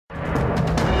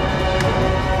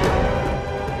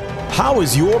How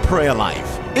is your prayer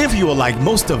life? If you are like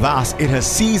most of us, it has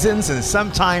seasons and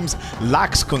sometimes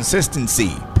lacks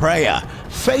consistency. Prayer,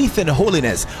 faith, and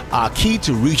holiness are key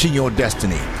to reaching your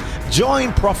destiny.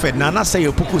 Join Prophet Nanase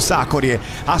Opoku-Sarkodie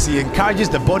as he encourages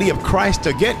the body of Christ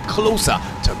to get closer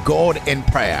to God in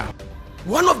prayer.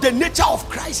 One of the nature of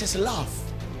Christ is love.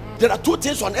 There are two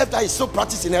things on earth that is still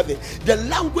practiced in heaven. The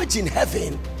language in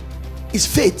heaven is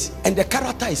faith, and the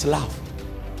character is love.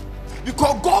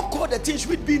 Because God called the things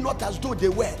which be not as though they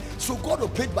were. So God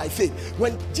operated by faith.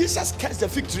 When Jesus cursed the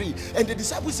fig tree and the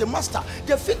disciples said, Master,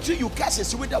 the fig tree you curse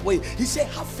is withered away. He said,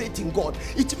 have faith in God.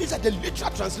 It means that the literal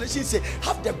translation says,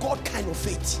 have the God kind of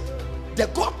faith. The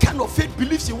God kind of faith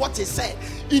believes in what he said.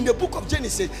 In the book of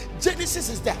Genesis, Genesis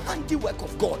is the handiwork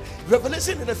of God.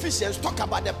 Revelation and Ephesians talk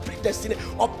about the predestination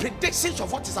or predictions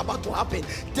of what is about to happen.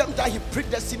 Them that he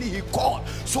predestined, he called.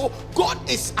 So God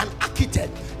is an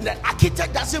architect. The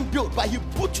architect doesn't build, but he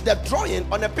put the drawing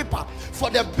on a paper for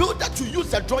the builder to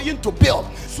use the drawing to build.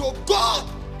 So God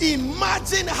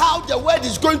imagine how the world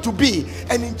is going to be,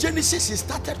 and in Genesis he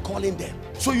started calling them.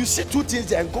 So you see two things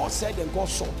there, and God said and God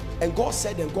saw, and God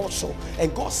said and God saw,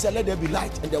 and God said let there be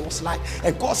light, and there was light,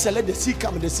 and God said let the sea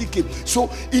come, and the sea came.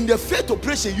 So in the faith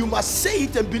operation you must say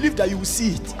it and believe that you will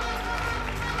see it.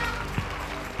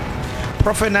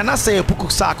 Prophet Nanase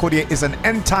Opoku-Sarkodie is an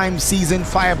end-time seasoned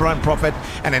firebrand prophet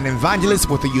and an evangelist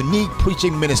with a unique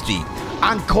preaching ministry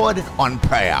anchored on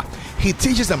prayer. He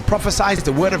teaches and prophesies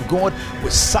the word of God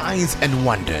with signs and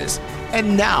wonders.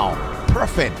 And now,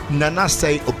 Prophet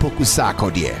Nanase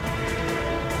Opoku-Sarkodie.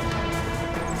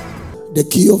 The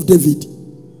key of David.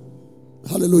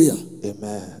 Hallelujah.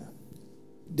 Amen.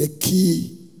 The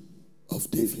key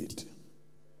of David.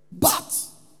 But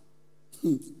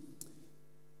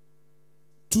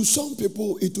to some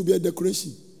people, it will be a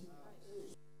decoration.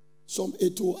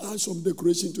 It will add some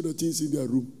decoration to the things in their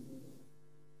room.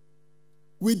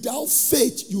 Without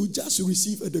faith, you just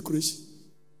receive a decoration.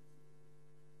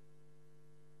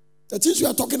 The things we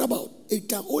are talking about, it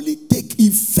can only take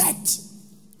effect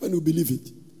when you believe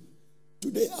it.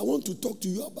 Today, I want to talk to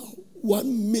you about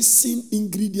one missing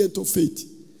ingredient of faith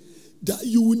that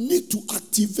you will need to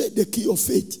activate the key of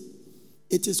faith.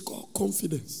 It is called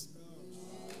confidence.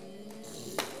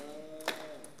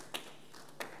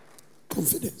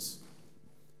 Confidence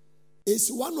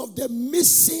is one of the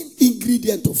missing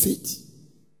ingredients of faith.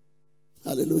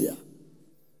 Hallelujah.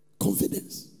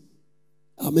 Confidence.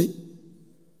 Amen.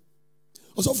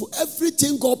 Also, for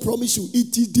everything God promised you,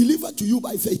 it is delivered to you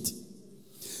by faith.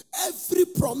 Every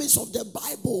promise of the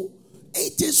Bible,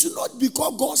 it is not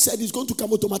because God said it's going to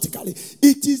come automatically.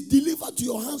 It is delivered to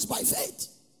your hands by faith.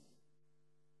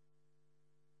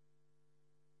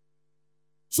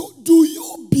 So, do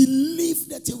you believe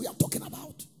the thing we are talking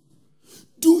about?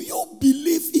 Do you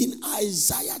believe in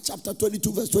Isaiah chapter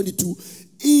 22 verse 22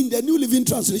 in the New Living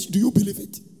Translation? Do you believe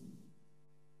it?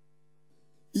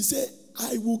 He said,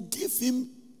 I will give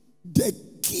him the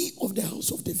key of the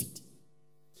house of David.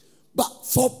 But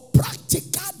for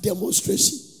practical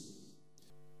demonstration,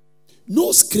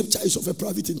 no scripture is of a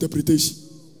private interpretation.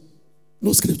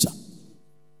 No scripture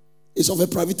is of a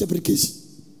private interpretation.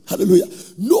 Hallelujah.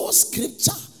 No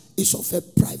scripture is of a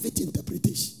private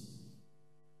interpretation.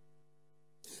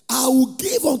 I will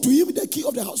give unto him the key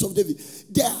of the house of David,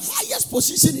 the highest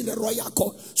position in the royal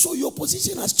court. So your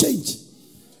position has changed.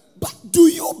 But do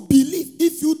you believe?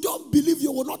 If you don't believe,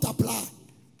 you will not apply.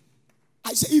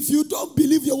 I say, if you don't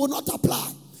believe, you will not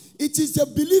apply. It is the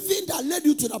believing that led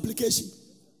you to the application.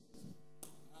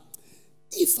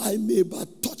 If I may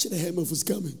but touch the hem of his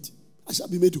garment, I shall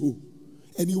be made whole.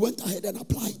 And he went ahead and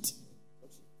applied.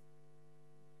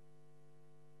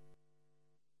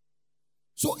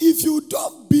 So if you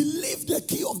don't believe the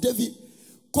key of David,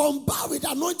 combine with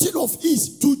anointing of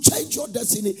ease to change your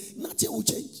destiny, nothing will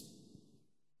change.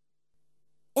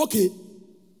 Okay.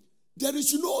 There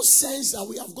is no sense that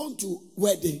we have gone to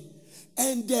wedding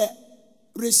and the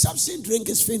reception drink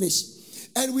is finished.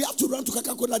 And we have to run to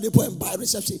Coca-Cola Depot and buy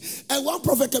reception. And one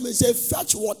prophet came and said,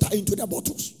 fetch water into the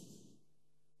bottles.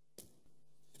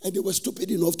 And they were stupid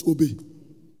enough to obey.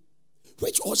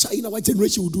 Which usher in our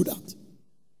generation will do that?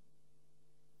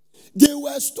 They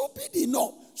were stupid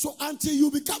enough. So until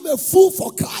you become a fool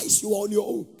for Christ, you are on your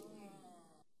own.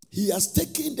 He has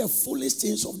taken the foolish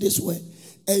things of this world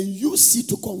and use it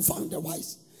to confound the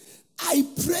wise. I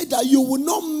pray that you will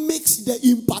not mix the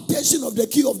impartation of the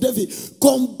key of David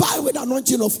combined with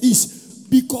anointing of ease,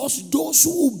 because those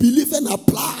who believe and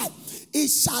apply, it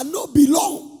shall not be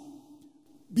long.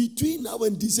 Between now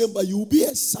and December, you will be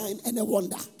a sign and a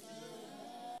wonder.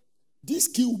 This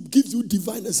key will give you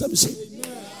divine assumption.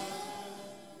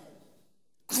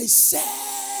 I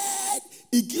said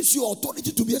It gives you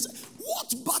authority to be.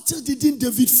 What battle didn't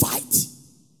David fight?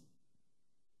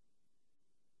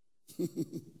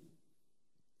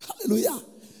 Hallelujah.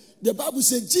 The Bible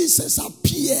says Jesus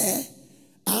appeared.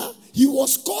 He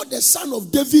was called the son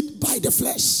of David by the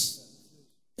flesh.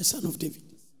 The son of David.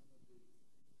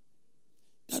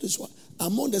 That is what.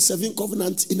 Among the 7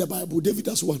 covenants in the Bible, David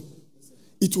has one.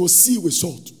 It was sealed with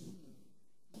salt.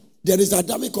 There is the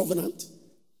Adamic covenant.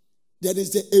 There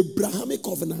is the Abrahamic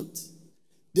covenant.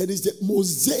 There is the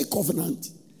Mosaic covenant.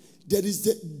 There is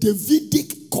the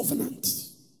Davidic covenant.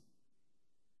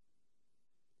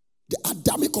 The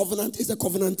Adamic covenant is the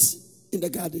covenant in the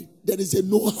garden. There is a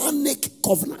Noahic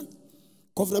covenant.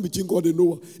 Covenant between God and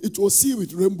Noah. It was sealed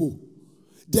with rainbow.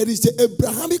 There is the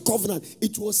Abrahamic covenant.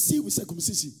 It was sealed with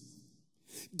circumcision.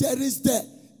 There is the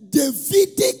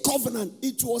Davidic covenant.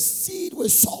 It was sealed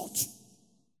with salt.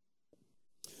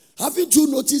 Haven't you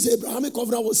noticed the Abrahamic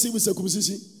covenant was sealed with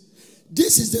circumcision?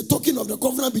 This is the token of the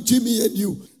covenant between me and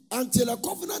you. Until a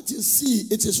covenant is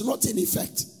sealed, it is not in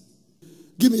effect.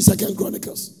 Give me 2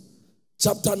 Chronicles.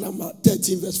 Chapter number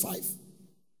 13, verse 5.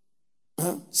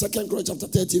 2 Chronicles chapter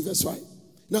 13, verse 5.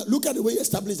 Now look at the way he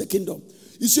established the kingdom.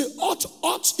 He said,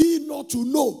 ought ye not to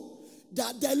know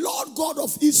that the Lord God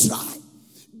of Israel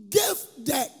gave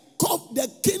the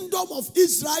kingdom of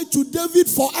Israel to David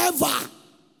forever.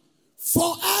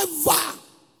 Forever.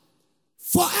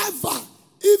 Forever.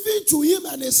 Even to him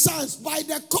and his sons by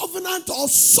the covenant of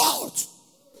salt.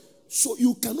 So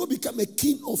you cannot become a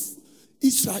king of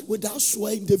Israel without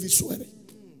swearing David swearing.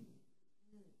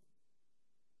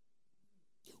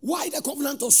 Why the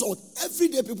covenant of salt? Every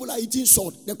day people are eating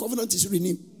salt. The covenant is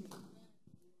renewed.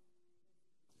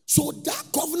 So that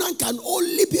covenant can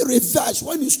only be reversed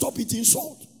when you stop eating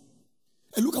salt.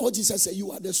 And look at what Jesus said.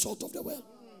 You are the salt of the world.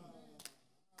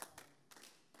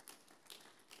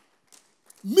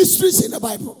 Mysteries in the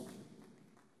Bible.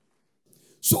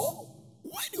 So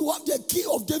when you have the key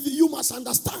of David, you must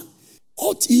understand.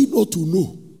 Ought ye not to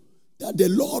know that the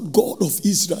Lord God of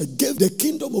Israel gave the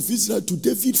kingdom of Israel to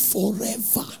David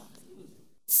forever?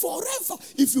 Forever.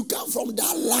 If you come from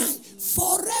that line,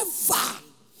 forever.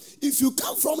 If you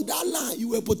come from that line,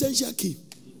 you are a potential king.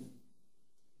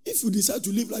 If you decide to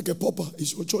live like a pauper,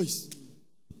 it's your choice.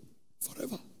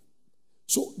 Forever.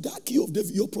 So that key of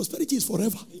David, your prosperity is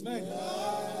forever. Amen.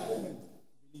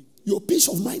 Your peace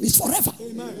of mind is forever.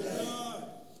 Amen.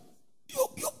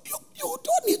 You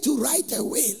don't need to write a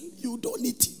will. You don't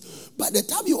need it. By the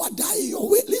time you are dying, your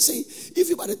will. Listen, if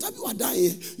you by the time you are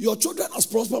dying, your children has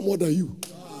prospered more than you.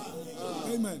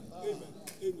 Amen.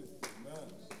 You're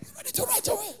ready to write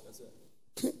a will.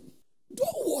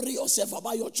 Don't worry yourself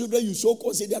about your children. You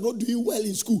so-called say they are not doing well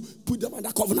in school. Put them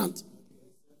under covenant.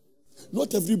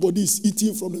 Not everybody is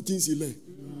eating from the things he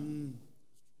learned.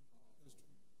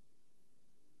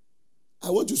 I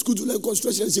went to school to learn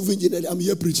construction and civil engineering. I'm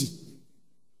here preaching.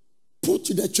 Put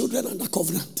the children under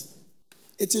covenant.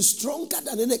 It is stronger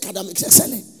than any academics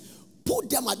excellence. Put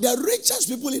them at the richest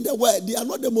people in the world. They are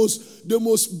not the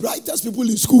most brightest people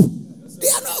in school. They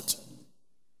are not.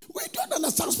 We don't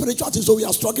understand spirituality, so we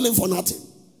are struggling for nothing.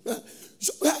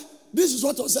 This is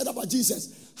what was said about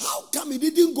Jesus. How come he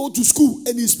didn't go to school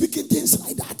and he's speaking things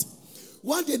like that?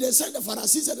 One day they sent the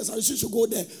Pharisees and the Sadducees to go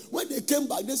there. When they came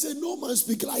back, they said, no man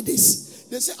speak like this.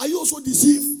 They said, are you also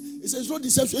deceived? He said, it's not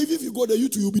deception. Even if you go there, you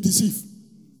too will be deceived.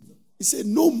 He said,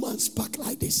 no man spoke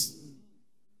like this.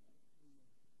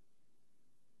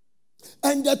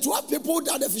 And the 12 people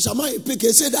that the fisherman picked,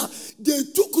 he said that they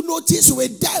took notice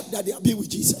with them that they have been with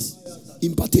Jesus.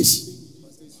 Impartation.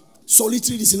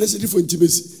 Solitude is necessary for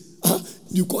intimacy.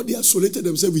 You call they isolated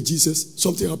themselves with Jesus,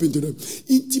 something happened to them.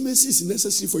 Intimacy is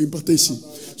necessary for impartation.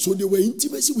 So they were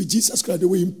intimacy with Jesus Christ, they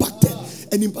were impacted.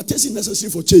 And impartation is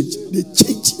necessary for change. They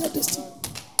changed their destiny.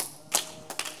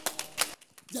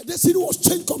 Their destiny was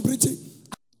changed completely.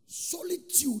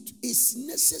 Solitude is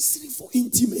necessary for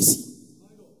intimacy.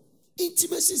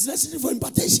 Intimacy is necessary for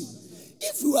impartation.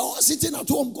 If we were all sitting at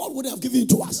home, God would have given it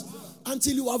to us.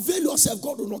 Until you avail yourself,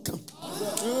 God will not come.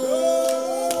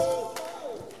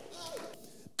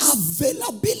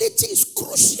 Availability is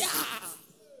crucial.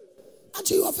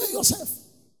 Until you avail yourself.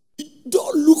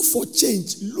 Don't look for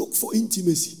change. Look for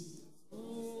intimacy.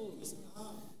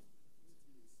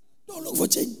 Don't look for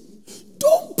change.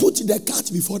 Don't put the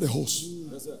cart before the horse.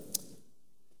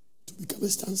 To become a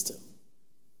standstill.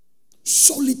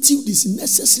 Solitude is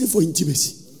necessary for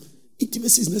intimacy.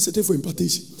 Intimacy is necessary for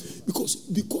impartation. Because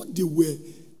they were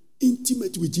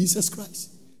intimate with Jesus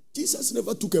Christ. Jesus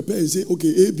never took a pen and said,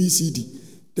 okay, A, B, C, D.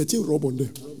 The thing rub on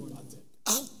them.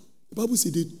 The Bible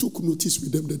said they took notice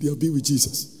with them that they have been with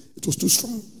Jesus. It was too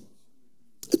strong.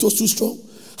 It was too strong.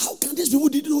 How can Ghana, these people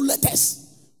didn't know letters.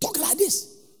 Talk like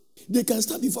this. They can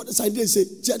stand before the sign and say,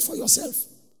 judge for yourself.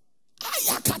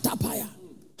 Ayakatapaya.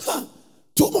 Huh.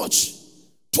 Too much.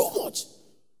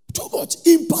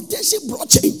 Impartation brought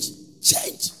change.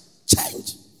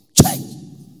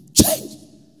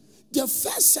 The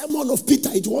first sermon of Peter,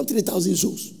 it won 3,000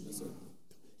 souls.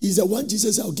 He's the one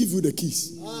Jesus said, I'll give you the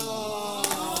keys.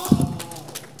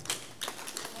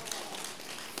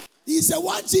 He's the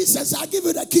one Jesus said, I'll give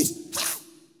you the keys.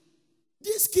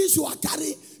 These keys you are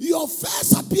carrying, your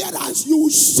first appearance, you will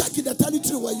shake in the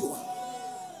territory where you are.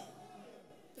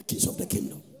 The keys of the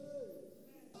kingdom.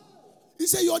 He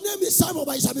said, your name is Simon,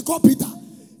 but you shall be called Peter.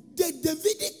 The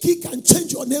Davidic key can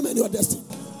change your name and your destiny.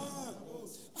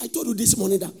 I told you this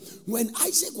morning that when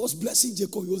Isaac was blessing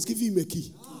Jacob, he was giving him a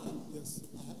key.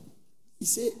 He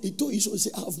said, he told Esau, he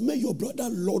said, I have made your brother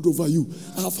Lord over you.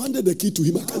 I have handed the key to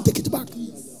him. I can't take it back.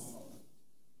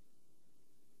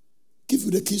 Give you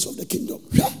the keys of the kingdom.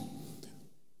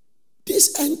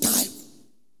 This end time,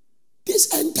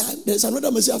 there's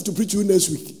another message I have to preach to you next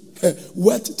week.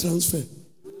 Word transfer.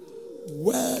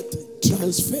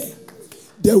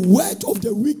 The word of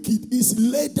the wicked is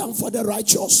laid down for the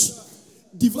righteous.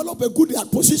 Develop a good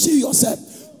position yourself.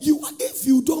 If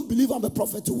you don't believe I'm a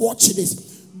prophet, watch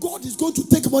this. God is going to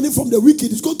take money from the wicked.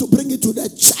 He's going to bring it to the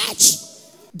church.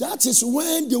 That is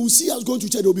when they will see us going to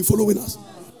church. They will be following us.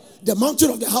 The mountain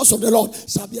of the house of the Lord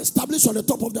shall be established on the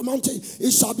top of the mountain.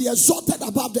 It shall be exalted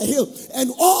above the hill,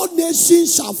 and all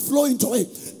nations shall flow into it.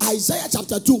 Isaiah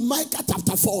chapter 2, Micah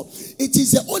chapter 4. It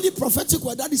is the only prophetic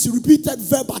word that is repeated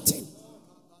verbatim.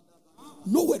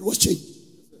 No word was changed.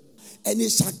 And it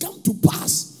shall come to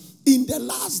pass in the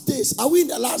last days. Are we in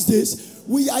the last days?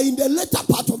 We are in the later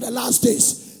part of the last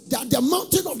days. That the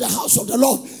mountain of the house of the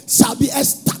Lord shall be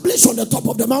established on the top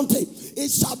of the mountain. It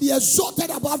shall be exalted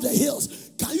above the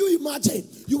hills. Can you imagine?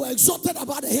 You are exalted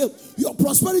above the hill. Your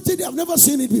prosperity, they have never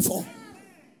seen it before.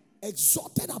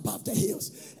 Exalted above the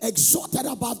hills. Exalted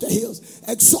above the hills.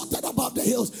 Exalted above the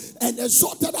hills. And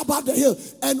exalted above the hill.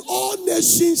 And all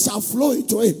nations shall flow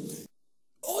into it.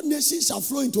 All nations shall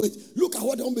flow into it. Look at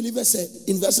what the unbelievers said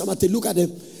in verse number 10. Look at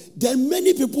them. Then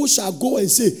many people shall go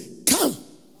and say, come.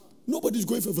 Nobody's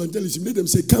going for evangelism. Let them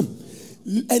say, come.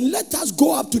 And let us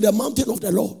go up to the mountain of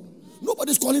the Lord.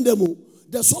 Nobody's calling them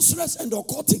the sorcerers and the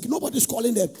occultic. Nobody's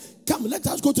calling them. Come, let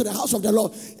us go to the house of the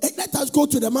Lord. And let us go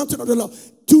to the mountain of the Lord.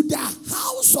 To the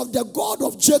house of the God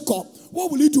of Jacob.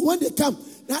 What will he do when they come?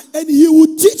 And he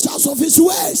will teach us of his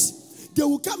ways. They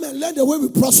will come and learn the way we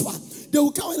prosper. They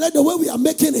will come and learn the way we are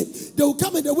making it. They will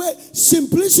come in the way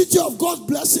simplicity of God's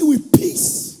blessing with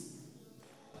peace.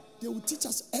 They will teach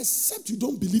us, except you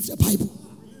don't believe the Bible.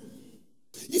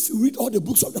 If you read all the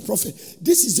books of the prophet,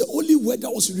 this is the only word that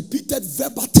was repeated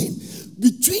verbatim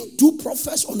between two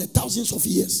prophets on the thousands of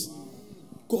years.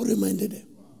 God reminded them.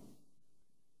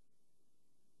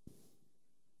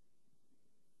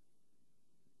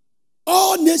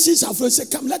 All nations have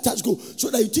said, come, let us go, so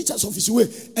that he teach us of his way,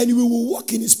 and we will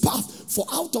walk in his path. For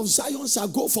out of Zion shall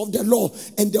go forth the law,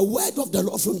 and the word of the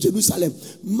Lord from Jerusalem.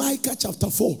 Micah chapter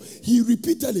 4. He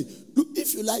repeatedly, look,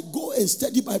 if you like, go and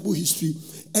study Bible history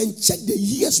and check the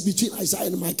years between Isaiah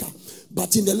and Micah.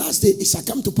 But in the last day, it shall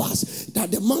come to pass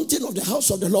that the mountain of the house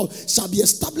of the Lord shall be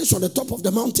established on the top of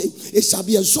the mountain. It shall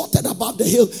be exalted above the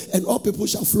hill, and all people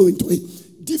shall flow into it.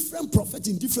 Different prophets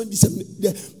in different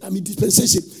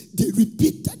dispensation, they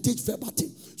repeated it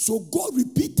verbatim. So God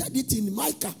repeated it in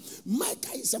Micah.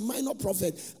 Micah is a minor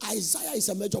prophet. Isaiah is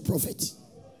a major prophet.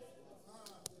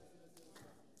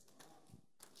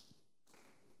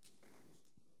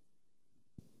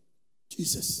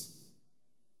 Jesus.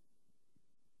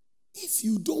 If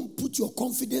you don't put your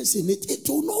confidence in it, it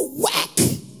will not work.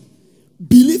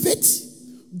 Believe it.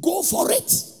 Go for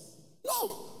it. No.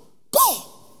 Go.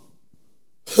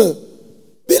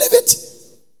 Believe it.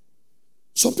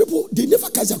 Some people, they never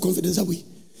cast their confidence away.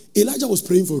 Elijah was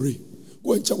praying for rain.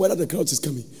 Go and check whether the crowd is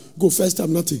coming. Go first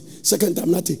time, nothing. Second time,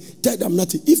 nothing. Third time,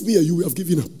 nothing. If me or you, we have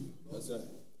given up.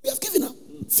 We have given up.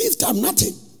 Fifth time,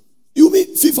 nothing. You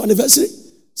mean fifth anniversary?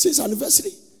 Sixth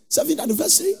anniversary? Seventh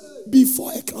anniversary?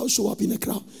 Before a crowd show up in a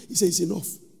crowd, he says enough.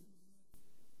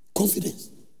 Confidence.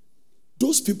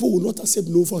 Those people will not accept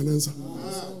no for an answer.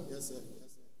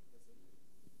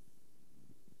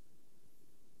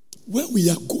 When we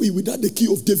are going without the key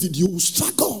of David, you will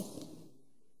struggle.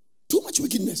 Too much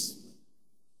wickedness.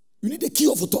 You need the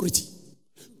key of authority.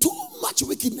 Too much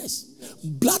wickedness.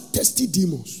 Bloodthirsty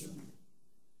demons.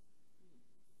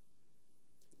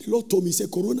 The Lord told me, he said,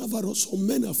 coronavirus, some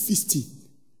men are feasting.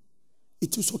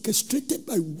 It was orchestrated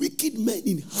by wicked men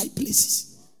in high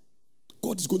places.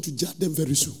 God is going to judge them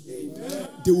very soon. Amen.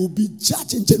 They will be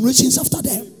judged in generations after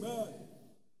them. Amen.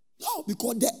 No,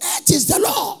 because the earth is the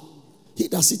law. He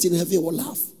that sits in heaven will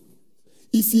laugh.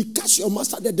 If he cast your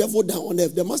master, the devil, down on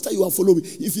earth, the master you are following,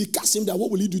 if he cast him down,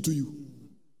 what will he do to you?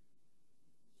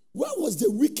 Where was the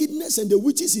wickedness and the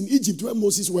witches in Egypt when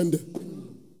Moses went there?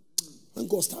 When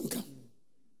God's time came.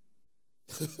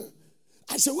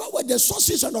 I said, where were the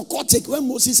sorcerers and occultic when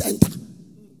Moses entered?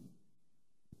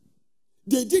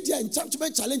 They did their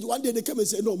enchantment challenge. One day they came and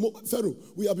said, no, Pharaoh,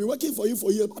 we have been working for you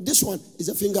for years, but this one is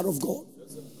a finger of God.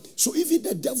 So even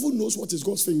the devil knows what is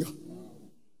God's finger.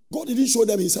 God didn't show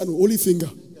them his hand, only finger.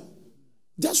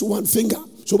 Just one finger.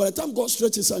 So by the time God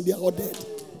stretches his hand, they are all dead.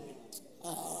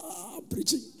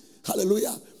 Preaching.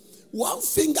 Hallelujah. One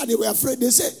finger, they were afraid. They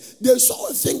said, they saw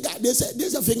a finger. They said, this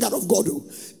is a finger of God.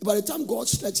 By the time God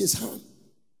stretches his hand,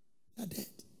 they are dead.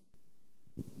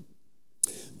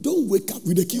 Don't wake up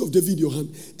with the key of David in your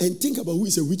hand and think about who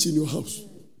is a witch in your house.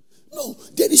 No,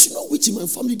 there is no witch in my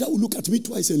family that will look at me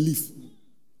twice and leave.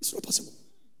 It's not possible.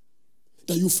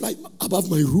 That you fly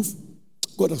above my roof,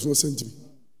 God has not sent me.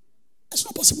 It's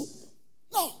not possible.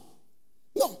 No.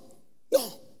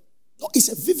 It's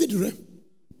a vivid realm.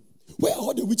 Where are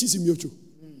all the witches in Myocho?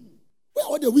 Where are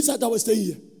all the wizards that were staying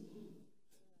here?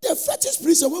 The fetish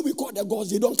priests, when we call the gods,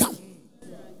 they don't come.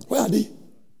 Where are they?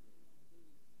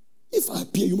 If I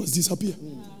appear, you must disappear.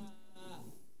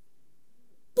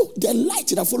 No, the light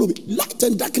that follow me. Light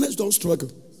and darkness don't struggle.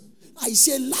 I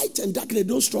say light and darkness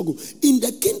don't struggle. In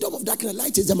the kingdom of darkness,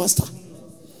 light is the master.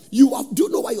 Do you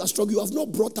know why you are struggling? You have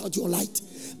not brought out your light.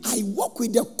 I walk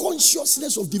with the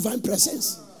consciousness of divine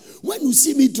presence. When you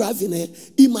see me driving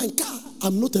in my car,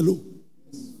 I'm not alone.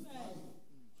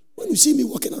 When you see me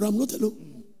walking around, I'm not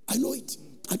alone. I know it.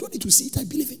 I don't need to see it. I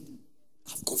believe it.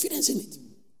 I have confidence in it.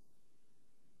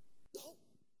 No.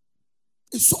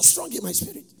 It's so strong in my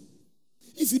spirit.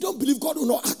 If you don't believe, God will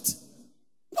not act.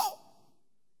 No.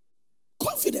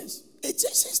 Confidence. It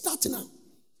just starts now.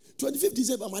 25th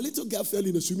December, my little girl fell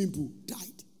in a swimming pool.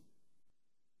 Died.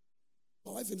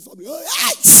 My wife and family. Oh,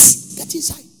 get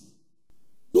inside.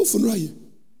 No funeral here.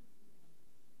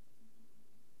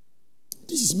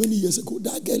 This is many years ago.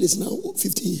 That girl is now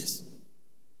 15 years.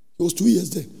 It was 2 years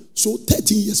then. So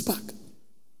 13 years back.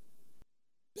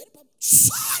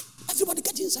 Everybody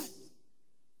get inside.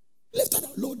 Left her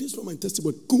down. Lord, this is not my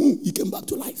testimony. He came back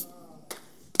to life.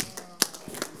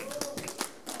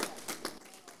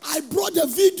 I brought the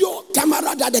video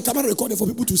camera that the camera recorded for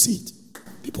people to see it.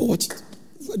 People watch it.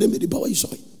 For them, the power you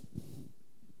saw it.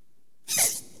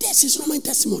 This is not my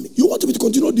testimony. You want me to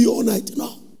continue to do it all night?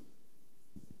 No.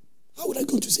 How would I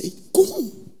go to say it?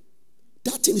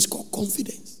 That thing is called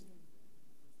confidence.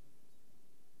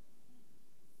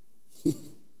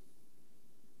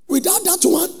 Without that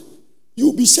one, you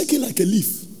will be shaking like a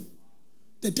leaf.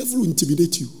 The devil will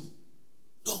intimidate you.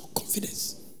 No,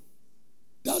 confidence.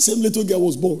 That same little girl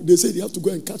was born. They said you have to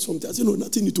go and cut something. I said, no,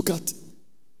 nothing need to cut.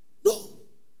 No,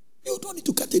 you don't need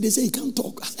to cut it. They say he can't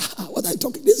talk. I said, what are you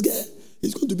talking? This guy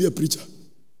is going to be a preacher.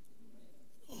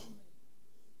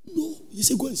 No, he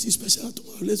said, go and see special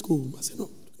tomorrow. Let's go. I said, no,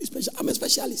 I'm a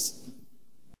specialist.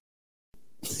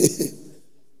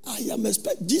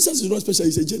 Jesus is not a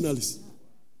specialist, he's a journalist.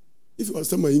 If you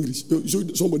understand my English,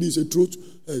 somebody is a truth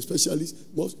specialist.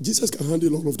 Jesus can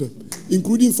handle all of them,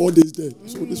 including 4 days dead.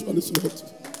 So this one is not.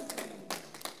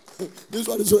 This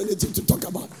one is not anything to talk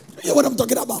about. You know what I'm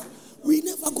talking about? We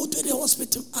never go to the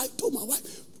hospital. I told my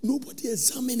wife, nobody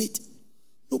examine it.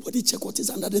 Nobody check what is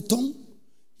under the tongue.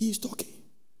 He is talking.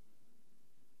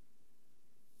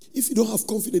 If you don't have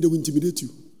confidence, they will intimidate you.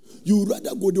 You would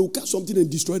rather go, they will cut something and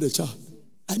destroy the child.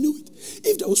 I knew it.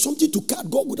 If there was something to cut,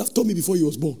 God would have told me before he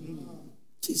was born.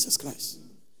 Jesus Christ.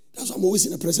 That's why I'm always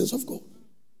in the presence of God.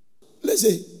 Let's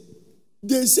say,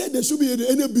 they said there should be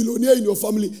any billionaire in your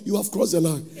family. You have crossed the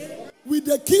line. With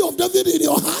the key of David in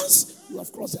your hands, you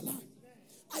have crossed the line.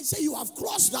 I say you have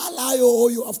crossed that line,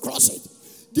 or you have crossed it.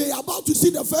 They are about to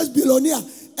see the first billionaire,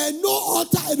 and no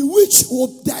altar and witch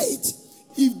will dare it.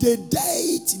 If they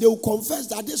dare it, they will confess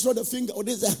that this is not a finger or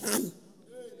this is a hand.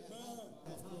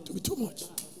 It will be too much.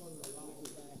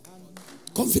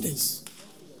 Confidence.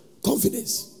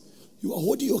 Confidence. You are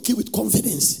holding your key with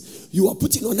confidence. You are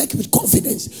putting your neck with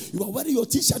confidence. You are wearing your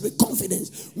t-shirt with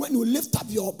confidence. When you lift up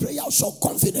your prayer, show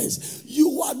confidence.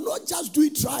 You are not just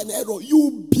doing try and error.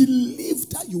 You believe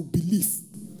that you believe.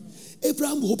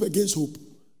 Abraham hoped against hope.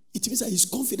 It means that his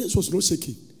confidence was not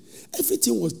shaking.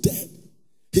 Everything was dead.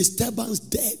 His turbans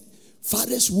dead.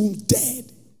 Father's womb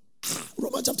dead.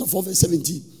 Romans chapter 4 verse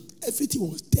 17. Everything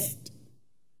was dead.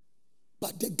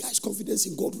 But the guy's confidence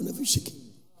in God will never be shaken.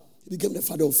 He became the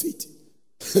father of faith.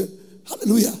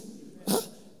 Hallelujah.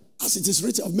 As it is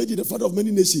written, I've made you the father of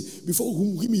many nations, before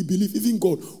whom he believe, even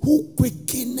God, who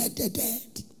quickened the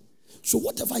dead. So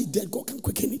whatever is dead, God can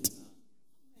quicken it.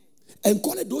 And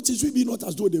call it those things will be not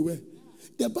as though they were.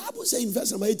 The Bible says in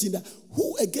verse number 18 that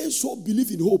who against hope believe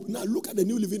in hope. Now look at the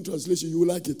New Living Translation, you will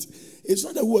like it. It's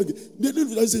not the word. The New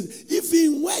Living Translation says,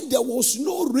 even when there was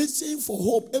no reason for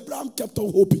hope, Abraham kept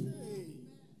on hoping.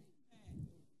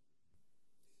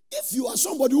 If you are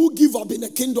somebody who give up in the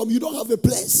kingdom, you don't have a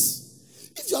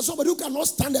place. If you are somebody who cannot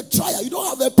stand a trial, you don't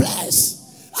have a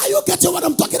place. Are you getting what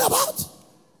I'm talking about?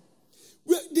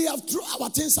 They have thrown our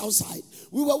things outside.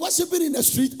 We were worshiping in the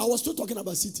street. I was still talking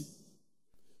about city.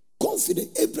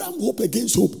 Confident. Abraham hope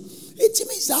against hope. It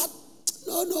means that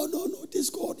no. This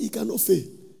God, he cannot fail.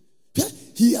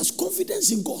 He has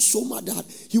confidence in God so much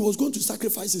that he was going to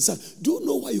sacrifice his son. Do you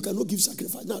know why you cannot give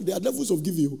sacrifice? Now, there are levels of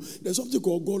giving. There's something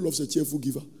called God loves a cheerful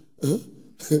giver.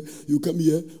 You come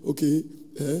here, okay,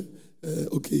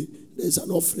 okay. There's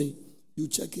an offering. You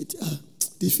check it.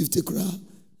 This 50 crore.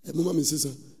 Mama and sister,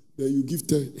 then you give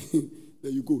 10.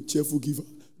 There you go, cheerful giver.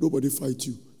 Nobody fight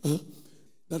you.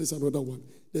 That is another one.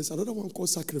 There's another one called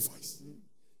sacrifice.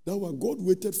 That one, God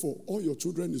waited for all your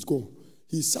children is gone.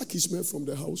 He sacked Ishmael from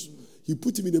the house. He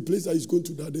put him in a place that he's going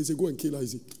to die. They say, go and kill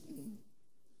Isaac.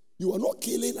 You are not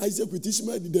killing Isaac with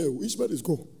Ishmael there. Ishmael is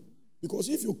gone. Because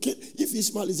if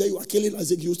Ishmael is there, you are killing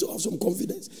Isaac, you still have some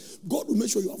confidence. God will make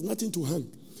sure you have nothing to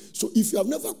hang. So if you have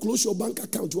never closed your bank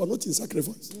account, you are not in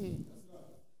sacrifice.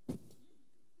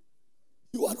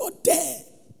 You are not there.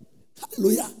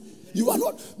 Hallelujah. You are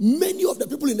not. Many of the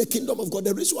people in the kingdom of God,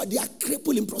 the reason why they are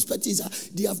crippled in prosperity is that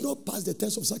they have not passed the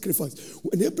test of sacrifice.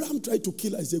 When Abraham tried to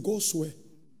kill Isaac, God swear.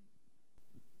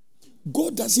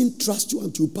 God doesn't trust you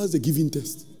until you pass the giving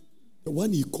test. The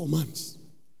one he commands.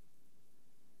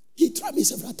 He tried me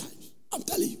several times. I'm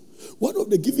telling you. One of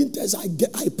the giving tests I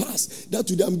passed, that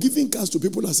today I'm giving cars to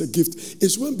people as a gift,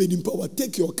 is when being empowered,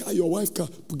 take your car, your wife's car,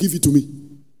 give it to me.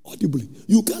 Audibly.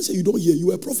 You can't say you don't hear. You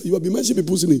are a prophet. You have been mentioning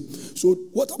people's name. So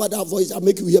what about that voice that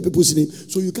make you hear people's name?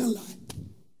 So you can't lie.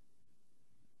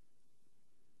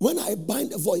 When I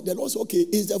bind the voice, the Lord says, okay,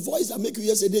 is the voice that make you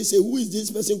hear, they say, who is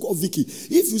this person called Vicky?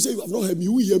 If you say you have not heard me,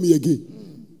 you will hear me again.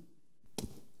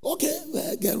 Okay,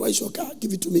 well, girl, where is your car?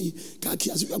 Give it to me. Car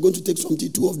key, as if you are going to take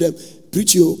something, two of them,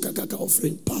 preach your car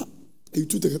offering. Pa. And you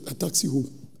took a taxi home.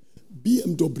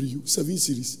 BMW 7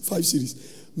 Series, 5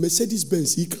 Series,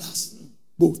 Mercedes-Benz E-Class.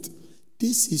 Both.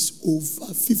 This is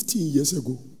over 15 years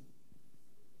ago.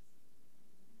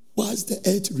 Whilst the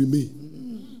earth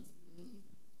remained.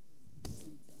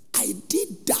 I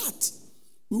did that.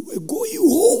 We were going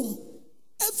home.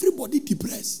 Everybody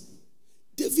depressed.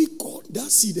 David called that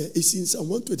seed there is in Psalm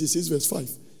 126 verse 5.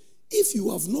 If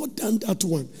you have not done that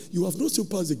one, you have not still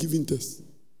passed the giving test.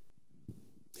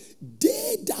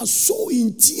 They that sow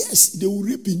in tears, they will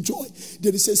reap in joy.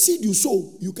 There is a seed you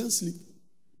sow, you can't sleep.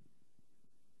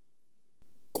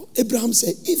 Abraham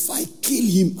said, if I kill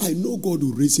him, I know God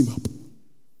will raise him up.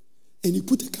 And he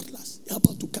put a cutlass. He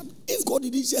about to cut. If God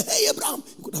didn't say, hey, Abraham,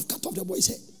 he could have cut off the boy's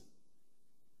head.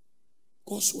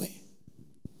 God swear.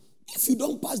 If you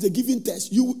don't pass the giving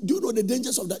test, do you know the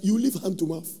dangers of that? You live hand to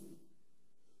mouth.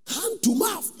 Hand to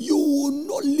mouth. You will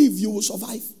not live, you will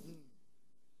survive.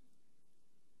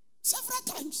 Several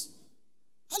times.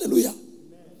 Hallelujah.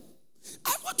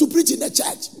 I want to preach in the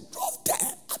church. Drove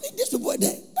there. I mean, these people were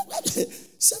there.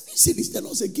 7 Series. The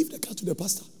Lord said, give the car to the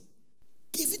pastor.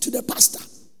 Give it to the pastor.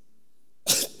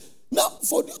 Now,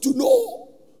 for you to know,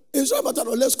 it's not a matter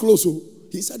of let's close. So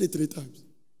he said it 3 times.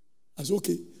 I said,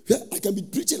 okay. Yeah, I can be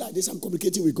preaching like this. I'm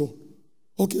communicating with God.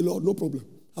 Okay, Lord, no problem.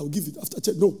 I'll give it after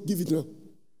church. No, give it now.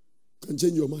 You can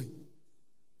change your mind.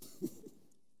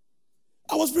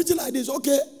 I was preaching like this.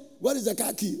 Okay, where is the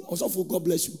car key? Also for God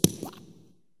bless you.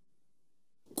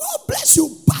 God bless you.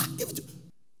 Give it to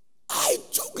I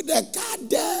took the car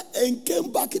there and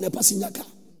came back in a passenger car.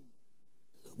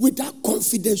 With that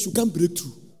confidence, you can't break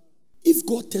through. If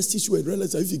God tests you and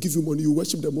realizes that if He give you money, you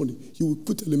worship the money, He will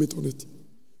put a limit on it.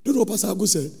 Do you know what Pastor Agu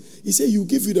said? He said, you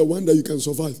give you the one that you can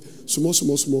survive.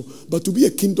 Small. But to be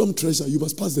a kingdom treasure, you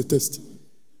must pass the test.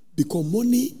 Because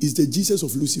money is the Jesus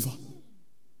of Lucifer.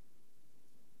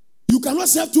 You cannot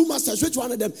serve 2 masters. Which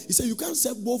one of them? He said, you can't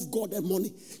serve both God and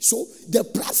money. So the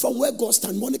platform where God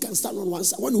stands, money can stand on one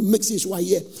side. When you mix it, you are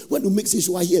here. When you mix it,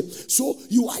 you are here. So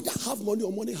you either have money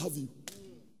or money have you.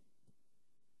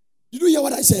 Did you hear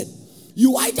what I said?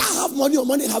 You either have money or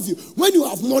money have you. When you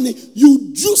have money,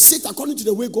 you use it according to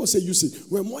the way God said use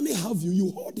it. When money have you,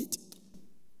 you hold it.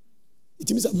 It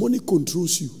means that money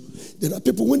controls you. There are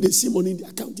people, when they see money in the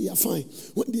account, they are fine.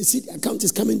 When they see the account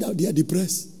is coming down, they are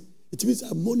depressed. It means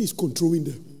that money is controlling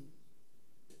them.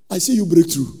 I see you break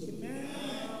through.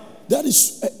 That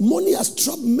is, money has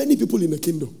trapped many people in the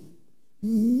kingdom.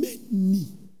 Many.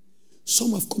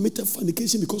 Some have committed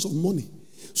fornication because of money.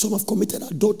 Some have committed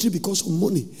adultery because of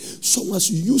money. Some have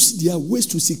used their ways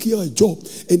to secure a job,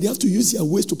 and they have to use their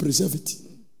ways to preserve it.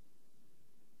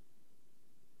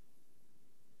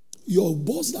 Your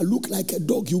boss that look like a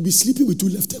dog, you'll be sleeping with you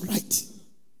left and right.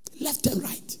 Left and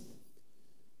right.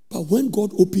 But when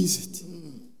God opens it,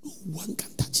 no one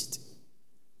can touch it.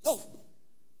 No.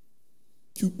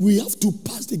 We have to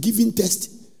pass the giving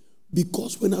test,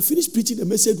 because when I finish preaching the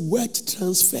message, wealth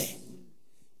transfer.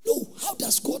 No, how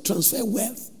does God transfer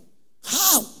wealth?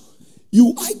 How?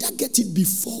 You either get it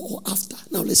before or after.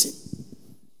 Now listen.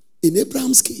 In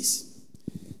Abraham's case,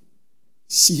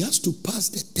 she has to pass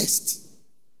the test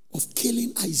of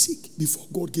killing Isaac before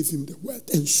God gave him the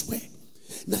wealth and swear.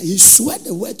 Now he swore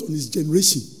the wealth on his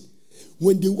generation.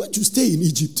 When they went to stay in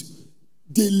Egypt,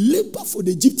 they labored for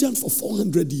the Egyptians for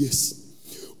 400 years.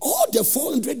 All the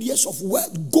 400 years of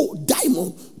wealth, gold,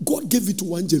 diamond, God gave it to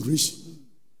one generation.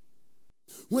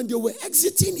 When they were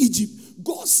exiting Egypt,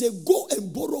 God said, go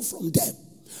and borrow from them.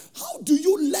 How do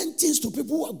you lend things to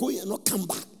people who are going and not come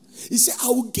back? He said, I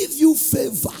will give you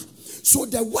favor. So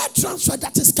the wealth transfer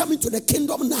that is coming to the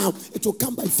kingdom now, it will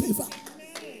come by favor.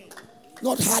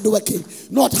 Not hardworking,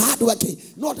 not hardworking,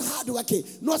 not hardworking,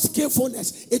 not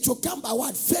skillfulness. It will come by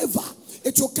what? Favor.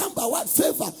 It will come by what?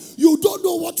 Favor. You don't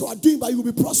know what you are doing, but you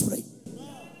will be prospering.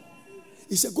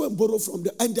 He said, go and borrow from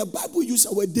them. And the Bible used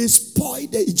the word, they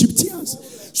spoiled the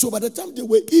Egyptians. So by the time they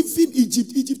were even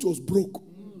Egypt was broke.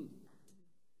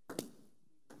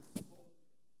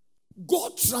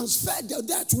 God transferred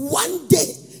that one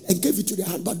day and gave it to their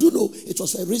hand. But do know, it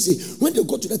was for a reason. When they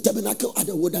go to the tabernacle at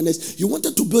the wilderness, you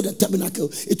wanted to build a tabernacle.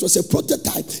 It was a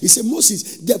prototype. He said,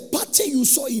 Moses, the pattern you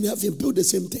saw in heaven, build the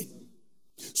same thing.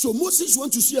 So Moses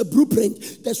went to see a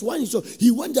blueprint. That's why he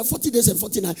went there 40 days and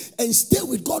 40 nights and stayed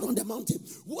with God on the mountain.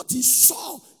 What he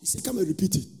saw, he said, come and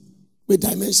repeat it with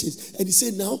dimensions. And he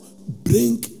said, now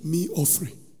bring me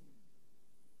offering.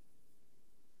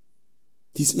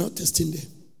 He's now testing them.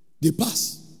 They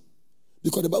pass.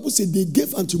 Because the Bible said they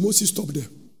gave unto Moses, stop there.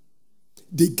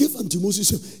 They gave unto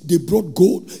Moses, they brought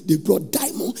gold, they brought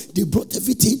diamond, they brought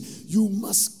everything. You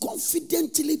must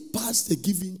confidently pass the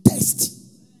giving test.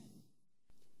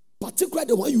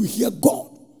 Particularly when you hear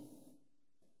God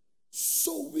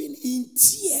sowing in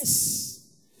tears.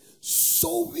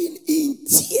 Sowing in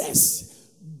tears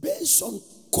based on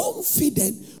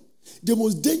confidence. The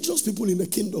most dangerous people in the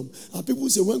kingdom are people who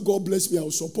say, when God bless me, I will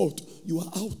support. You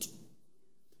are out.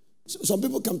 So some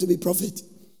people come to me, prophet,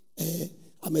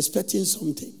 I'm expecting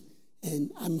something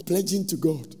and I'm pledging to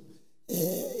God.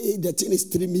 The thing is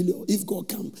 3 million. If God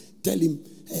come, tell him,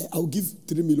 I'll give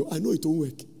 3 million. I know it won't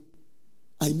work.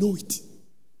 I know it.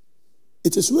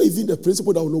 It is not even the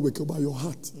principle that will not work about your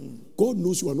heart. God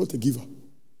knows you are not a giver.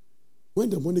 When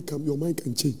the money comes, your mind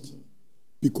can change.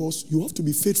 Because you have to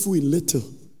be faithful in little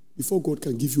before God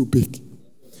can give you big.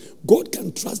 God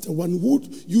can trust the one who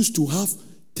used to have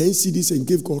 10 CDs and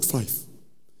gave God 5.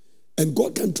 And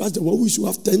God can trust the one who used to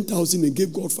have 10,000 and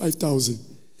gave God 5,000.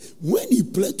 When he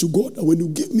pledged to God, when you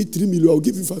give me 3 million, I'll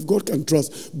give you 5, God can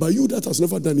trust. But you that has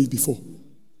never done it before.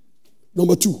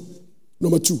 Number two,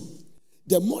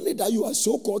 the money that you are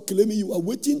so-called claiming you are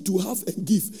waiting to have and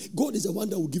give, God is the one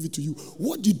that will give it to you.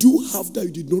 What did you have that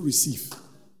you did not receive?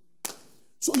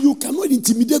 So you cannot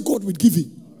intimidate God with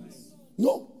giving.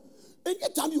 No.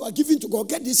 Anytime you are giving to God,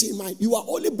 get this in mind. You are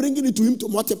only bringing it to him to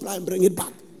multiply and bring it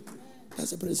back. That's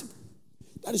the principle.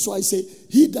 That is why I say,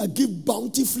 he that gives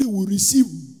bountifully will receive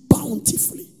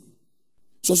bountifully.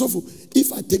 So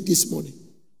if I take this money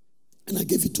and I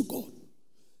give it to God,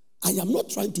 I am not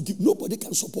trying to give. Nobody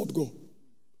can support God.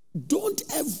 Don't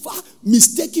ever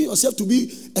mistake yourself to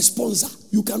be a sponsor.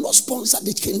 You cannot sponsor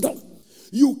the kingdom.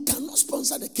 You cannot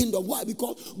sponsor the kingdom. Why?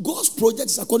 Because God's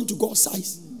project is according to God's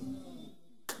size.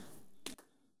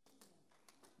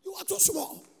 You are too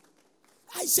small.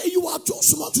 I say you are too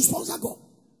small to sponsor God.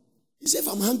 He said, if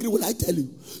I'm hungry, will I tell you?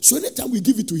 So anytime we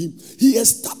give it to him, he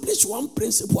established one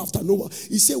principle after Noah.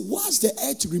 He said, whilst the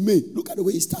earth remain, look at the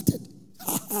way he started.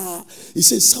 He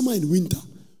says summer and winter,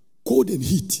 cold and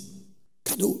heat,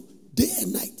 day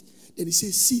and night. Then he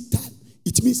says seed time.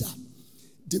 It means that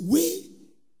the way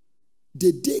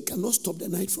the day cannot stop the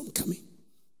night from coming,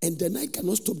 and the night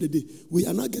cannot stop the day. We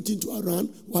are now getting to around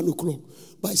 1 o'clock.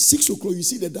 By 6 o'clock, you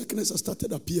see the darkness has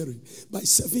started appearing. By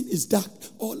 7, it's dark.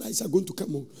 All lights are going to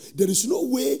come on. There is no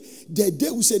way the day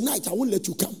will say, night, I won't let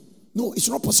you come. No, it's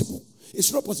not possible.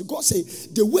 It's not possible. God says,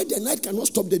 the way the night cannot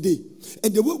stop the day,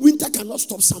 and the way winter cannot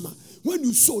stop summer, when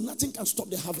you sow, nothing can stop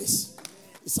the harvest.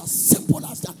 It's as simple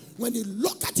as that. When you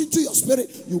lock it into your spirit,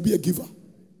 you'll be a giver.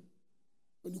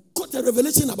 When you got a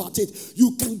revelation about it,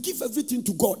 you can give everything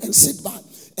to God and sit back,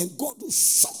 and God will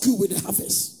shock you with the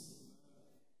harvest.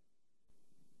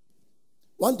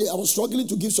 One day I was struggling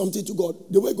to give something to God.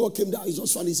 The way God came down, it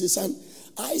was funny. He said, son,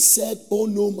 I said, owe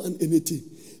no man anything.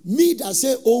 Me that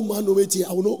say, oh man, no anything,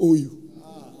 I will not owe you.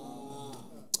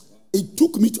 It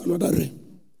took me to another realm.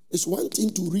 It's one thing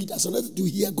to read, it's another to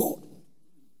hear God.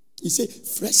 He said,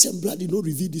 flesh and blood did not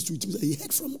reveal this to him. He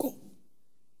heard from God.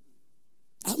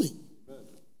 Amen.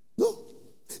 No.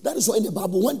 That is why in the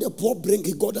Bible, when the poor bring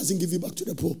it, God doesn't give it back to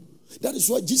the poor. That is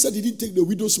why Jesus didn't take the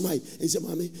widow's mite and say,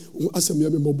 Mommy,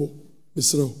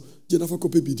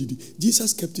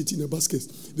 Jesus kept it in a basket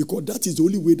because that is the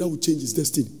only way that will change his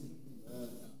destiny.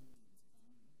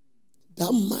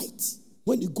 That might,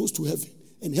 when it goes to heaven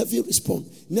and heaven respond,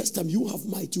 next time you have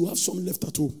might, you have some left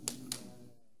at home.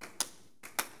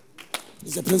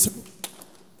 It's a principle.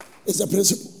 It's a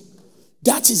principle.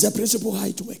 That is a principle how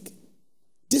it works.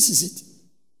 This is it.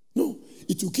 No,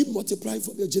 it will keep multiplying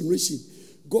from your generation.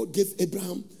 God gave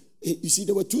Abraham, you see,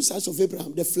 there were two sides of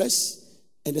Abraham, the flesh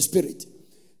and the spirit.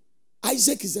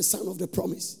 Isaac is the son of the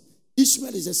promise.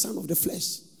 Ishmael is the son of the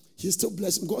flesh. He's still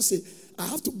blessed. God said, I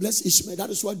have to bless Ishmael.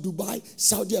 That is why Dubai,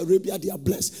 Saudi Arabia, they are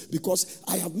blessed. Because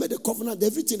I have made a covenant.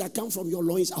 Everything that comes from your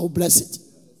loins, I will bless it.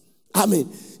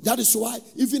 Amen. That is why,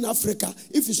 even Africa,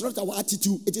 if it's not our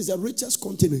attitude, it is the richest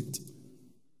continent.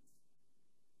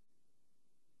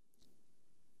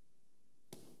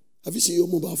 Have you seen your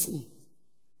mobile phone?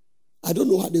 I don't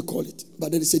know how they call it,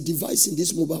 but there is a device in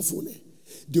this mobile phone.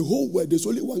 The whole world, there's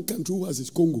only one country who has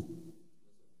it, Congo.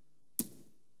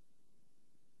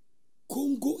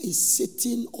 Congo is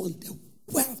sitting on the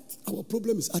wealth. Our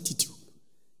problem is attitude.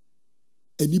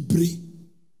 Enibre,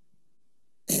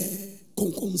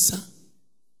 Konkomsa,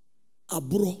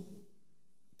 Abro,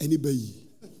 Enibeyi.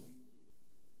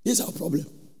 This is our problem.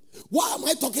 Why am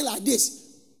I talking like this?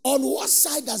 On what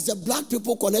side does the black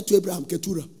people connect to Abraham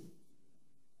Keturah?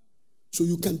 So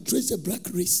you can trace the black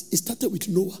race. It started with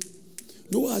Noah.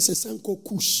 Noah has a son called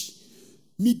Cush.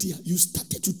 Media, you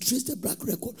started to trace the black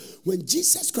record. When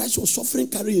Jesus Christ was suffering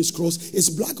carrying his cross, it's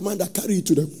black man that carried it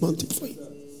to the mountain for him.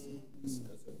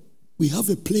 We have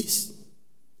a place.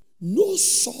 No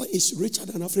soil is richer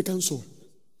than African soil.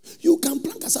 You can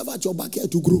plant cassava at your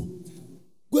backyard to grow.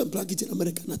 Go and plant it in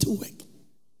America, nothing work.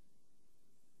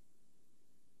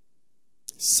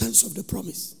 Sons of the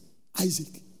promise,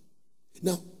 Isaac.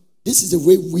 Now, this is the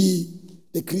way we,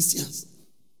 the Christians.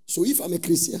 So if I'm a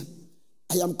Christian,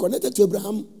 I am connected to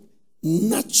Abraham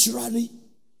naturally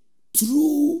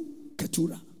through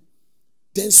Keturah.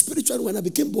 Then spiritually, when I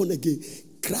became born again,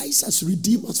 Christ has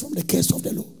redeemed us from the curse of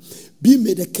the law. Being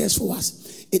made a curse for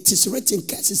us. It is written,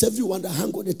 curses everyone that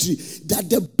hang on the tree, that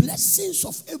the blessings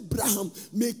of Abraham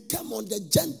may come on the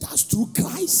Gentiles through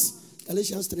Christ.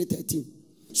 Galatians 3:13.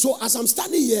 So as I'm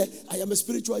standing here, I am a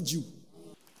spiritual Jew.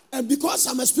 And because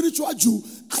I'm a spiritual Jew,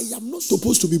 I am not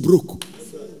supposed to be broke.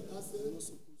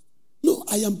 No,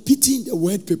 I am pitying the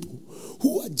word people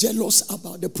who are jealous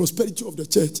about the prosperity of the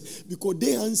church because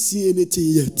they haven't seen anything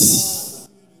yet.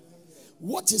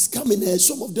 What is coming here,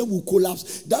 some of them will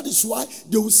collapse. That is why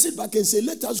they will sit back and say,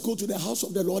 let us go to the house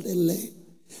of the Lord and learn.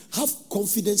 Have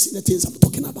confidence in the things I'm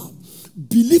talking about.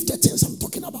 Believe the things I'm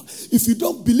talking about. If you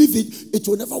don't believe it, it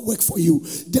will never work for you.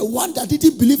 The one that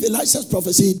didn't believe Elisha's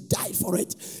prophecy, he died for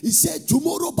it. He said,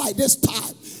 tomorrow by this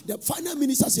time, the final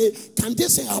minister said, can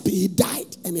this thing happen? He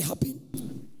died and it happened.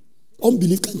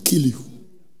 Unbelief can kill you.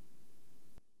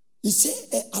 He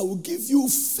said, I will give you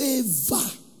favor.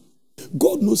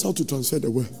 God knows how to transfer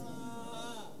the wealth.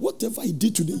 Whatever he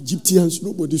did to the Egyptians,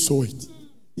 nobody saw it.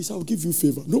 He said, I will give you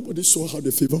favor. Nobody saw how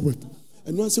the favor worked.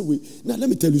 And one said, wait, now let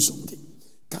me tell you something.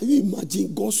 Can you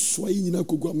imagine God swaying in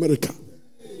America?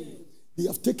 They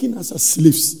have taken us as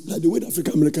slaves, like the way the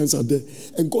African Americans are there.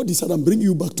 And God decided, I'm bringing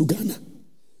you back to Ghana.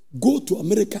 Go to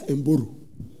America and borrow.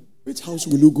 Which house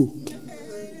will you go?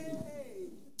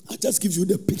 I just give you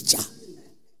the picture.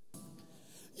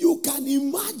 You can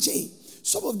imagine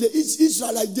some of the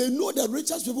Israelites, they know the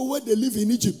richest people where they live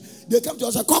in Egypt. They come to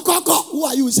us and say, who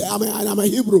are you? Say, I'm a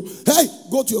Hebrew. Hey,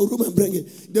 go to your room and bring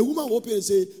it. The woman will open and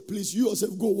say, please, you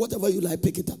yourself go, whatever you like,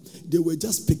 pick it up. They were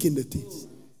just picking the things.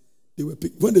 They were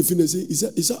picking. When they finished, say,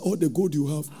 is that all the gold you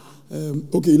have?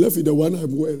 Okay, left with the one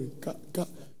I'm wearing.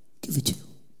 Give it to you.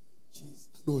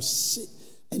 No, say.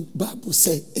 And Bible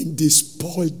said, and they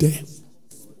spoiled them.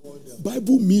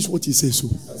 Bible means what he says so.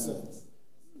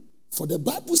 For the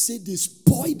Bible said they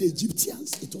spoiled the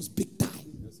Egyptians. It was big time.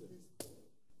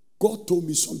 God told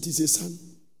me something. He said, son,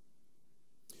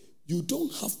 you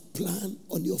don't have plan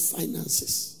on your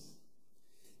finances.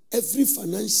 Every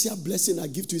financial blessing I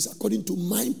give to you is according to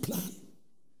my plan.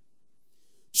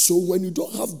 So when you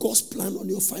don't have God's plan on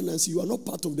your finances, you are not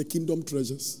part of the kingdom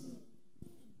treasures.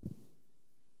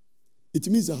 It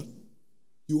means that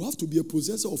you have to be a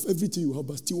possessor of everything you have,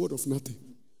 but steward of nothing.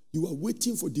 You are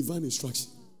waiting for divine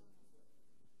instruction.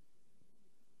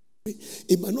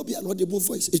 It might not be an audible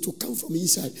voice. It will come from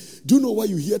inside. Do you know why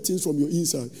you hear things from your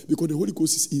inside? Because the Holy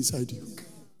Ghost is inside you.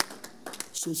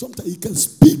 So sometimes he can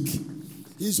speak.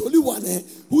 He's the only one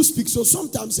who speaks. So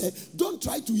sometimes don't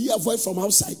try to hear a voice from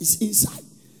outside. It's inside.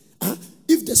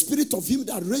 If the spirit of him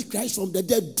that raised Christ from the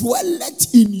dead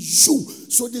dwelleth in you.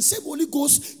 So the same Holy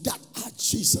Ghost that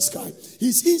Jesus Christ,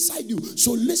 he's inside you.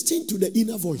 So listen to the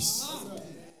inner voice.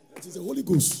 It is the Holy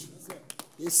Ghost.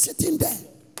 He's sitting there.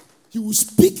 He will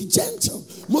speak gentle.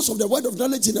 Most of the word of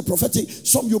knowledge in the prophetic,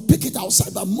 some you pick it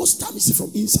outside, but most times it's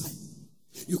from inside.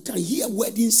 You can hear a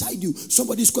word inside you.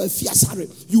 Somebody's called a fiasare.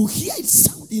 You hear it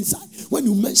sound inside. When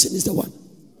you mention it's the one.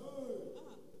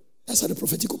 That's how the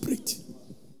prophetic operate.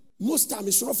 Most times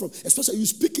it's not from, especially you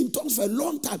speak in tongues for a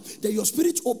long time, then your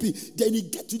spirit open, then you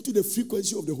get into the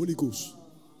frequency of the Holy Ghost.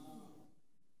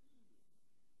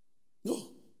 No.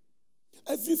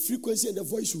 Every frequency and the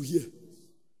voice you hear.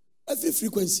 Every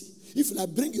frequency. If you like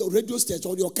bring your radio station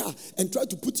or your car and try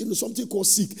to put in something called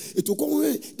sick, it will come,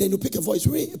 then you pick a voice,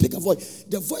 pick a voice.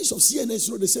 The voice of CNN is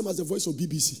not the same as the voice of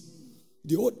BBC.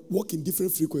 They all work in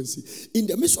different frequency. In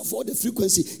the midst of all the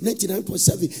frequency,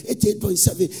 99.7,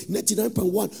 88.7,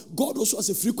 99.1, God also has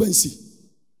a frequency.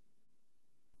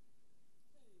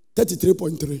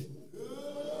 33.3.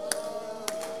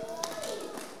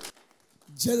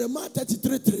 Jeremiah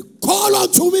 33:3. Call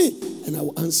unto me and I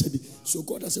will answer thee. So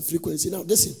God has a frequency. Now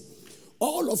listen.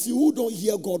 All of you who don't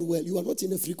hear God well, you are not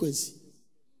in a frequency.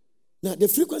 Now the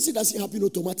frequency doesn't happen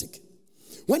automatic.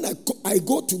 When I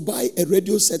go to buy a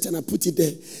radio set and I put it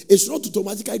there, it's not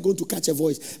automatically going to catch a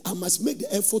voice. I must make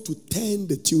the effort to turn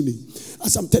the tuning.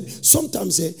 As I'm telling,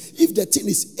 sometimes if the tune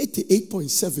is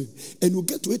 88.7 and you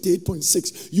get to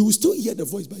 88.6, you will still hear the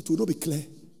voice, but it will not be clear.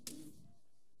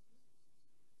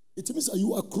 It means that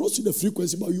you are close to the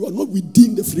frequency, but you are not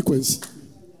within the frequency.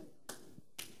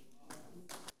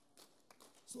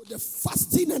 So the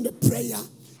fasting and the prayer,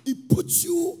 it puts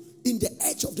you in the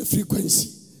edge of the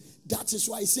frequency. That is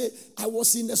why I say, I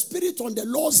was in the spirit on the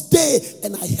Lord's day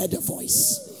and I heard a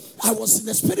voice. I was in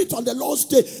the spirit on the Lord's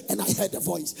day and I heard a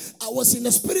voice. I was in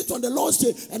the spirit on the Lord's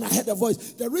day and I heard a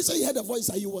voice. The reason you heard a voice is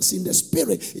that you was in the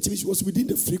spirit. It means you was within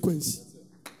the frequency.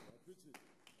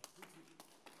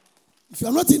 If you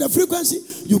are not in the frequency,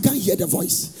 you can't hear the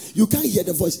voice. You can't hear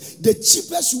the voice. The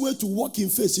cheapest way to walk in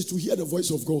faith is to hear the voice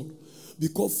of God.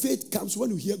 Because faith comes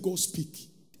when you hear God speak.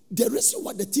 The reason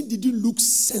why the thing didn't look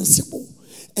sensible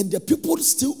and the people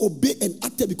still obey and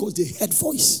acted because they heard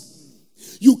voice.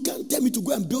 You can't tell me to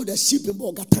go and build a ship in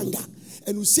Bogatanga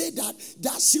and you say that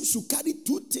ship should carry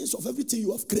 2 things of everything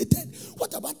you have created.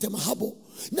 What about Temahabo?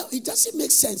 Now it doesn't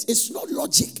make sense. It's not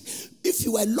logic. If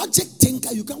you are a logic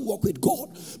thinker, you can't walk with God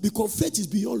because faith is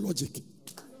beyond logic.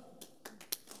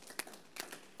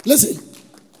 Listen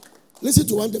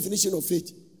to one definition of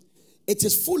faith. It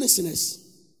is foolishness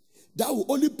that will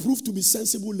only prove to be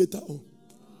sensible later on.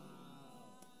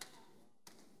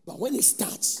 But when it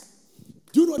starts,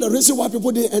 do you know the reason why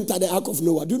people didn't enter the Ark of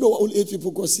Noah? Do you know why only 8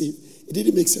 people got saved? It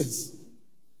didn't make sense.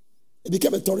 It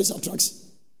became a tourist attraction.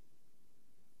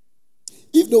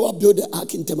 If Noah built the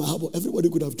Ark in Temahabo, everybody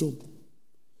could have jumped.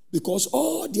 Because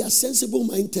all their sensible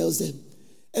mind tells them,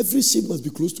 every ship must be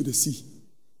close to the sea.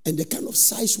 And the kind of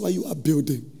size where you are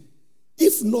building,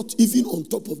 if not even on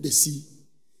top of the sea,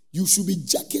 you should be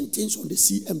jacking things on the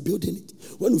sea and building it.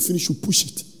 When you finish, you push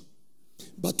it.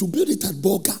 But to build it at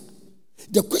Boga,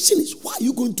 the question is, why are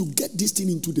you going to get this thing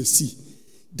into the sea?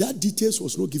 That details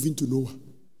was not given to Noah.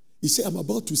 He said, I'm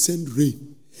about to send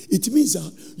rain. It means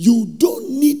that you don't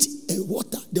need a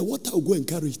water. The water will go and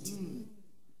carry it.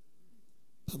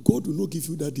 But God will not give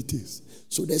you that details.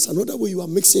 So there's another way you are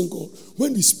mixing God.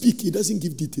 When you speak, He doesn't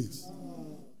give details.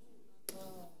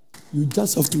 You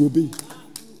just have to obey.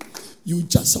 You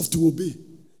just have to obey.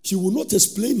 He will not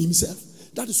explain Himself.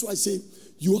 That is why I say,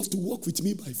 you have to walk with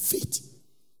me by faith.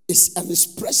 It's an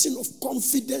expression of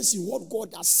confidence in what God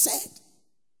has said.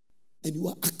 And you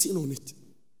are acting on it.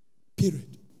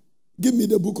 Period. Give me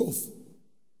the book of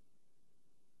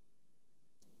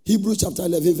Hebrews chapter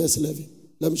 11 verse 11.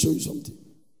 Let me show you something.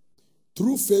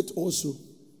 Through faith also,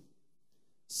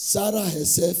 Sarah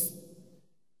herself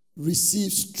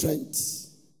received strength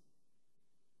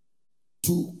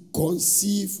to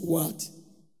conceive what?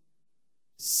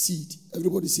 Seed.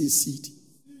 Everybody say seed.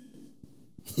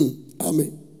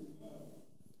 Amen.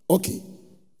 Okay.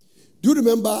 Do you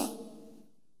remember?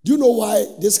 Do you know why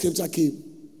this scripture came?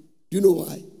 Do you know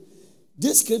why?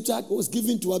 This scripture was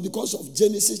given to us because of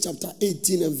Genesis chapter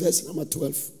 18 and verse number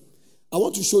 12. I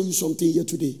want to show you something here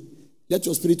today. Let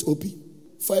your spirit open.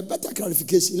 For a better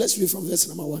clarification, let's read from verse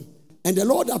number 1. And the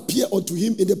Lord appeared unto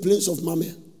him in the plains of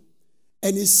Mamre.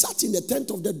 And he sat in the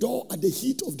tent of the door at the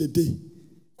heat of the day.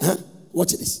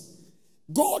 Watch this.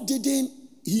 God didn't,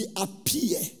 he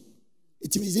appear.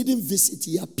 It means he didn't visit,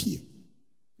 he appeared.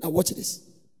 Now watch this.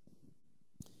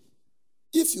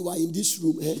 If you are in this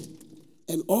room,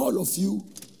 and all of you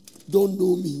don't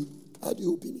know me, how do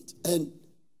you open it? And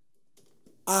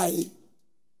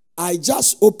I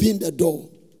just opened the door.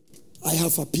 I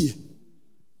have appeared.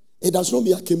 It does not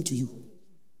mean I came to you.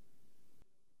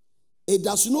 It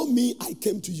does not mean I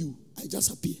came to you. I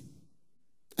just appear.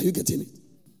 Are you getting it?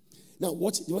 Now,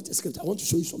 what the scripture? I want to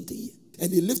show you something here.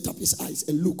 And he lifted up his eyes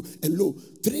and looked, and lo,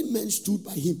 3 men stood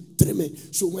by him. 3 men.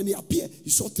 So when he appeared, he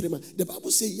saw 3 men. The Bible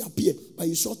says he appeared, but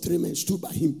he saw 3 men stood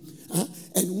by him.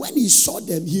 And when he saw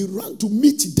them, he ran to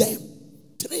meet them.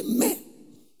 3 men.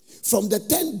 From the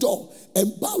tent door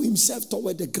and bowed himself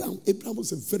toward the ground. Abraham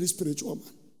was a very spiritual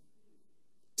man.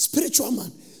 Spiritual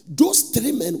man. Those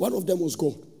 3 men, one of them was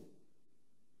God.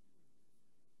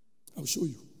 I'll show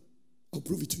you. I'll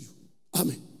prove it to you.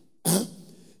 Amen.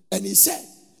 And he said,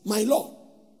 my Lord,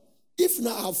 if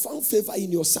now I have found favor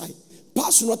in your sight,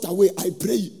 pass not away, I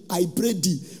pray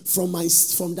thee from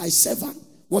thy servant.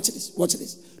 Watch this. Watch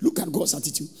this. Look at God's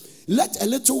attitude. Let a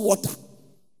little water,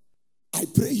 I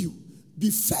pray you, be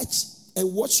fetched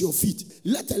and wash your feet.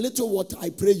 Let a little water, I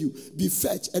pray you, be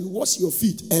fetched and wash your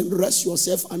feet and rest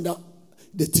yourself under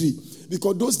the tree.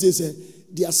 Because those days,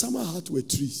 their summer heart were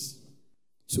trees.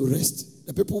 So rest.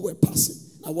 The people were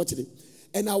passing. Now watch it.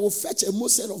 And I will fetch a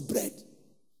morsel of bread.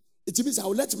 It means I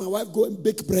will let my wife go and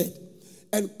bake bread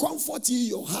and comfort ye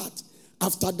your heart.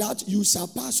 After that, you shall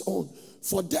pass on.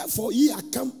 For therefore ye are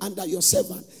come under your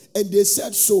servant. And they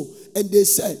said so. And they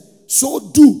said,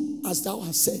 so do as thou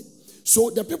hast said. So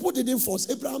the people didn't force.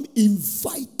 Abraham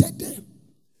invited them.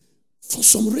 For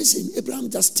some reason, Abraham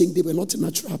just think they were not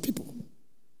natural people.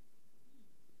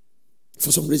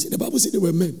 For some reason, the Bible said they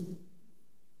were men.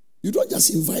 You don't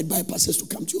just invite bypassers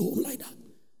to come to your home like that.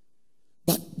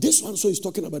 But this one, so is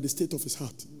talking about the state of his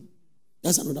heart.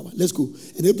 That's another one. Let's go.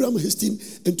 And Abraham hastened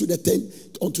into the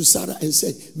tent unto Sarah and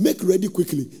said, make ready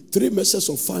quickly 3 measures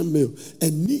of fine meal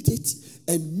and knead it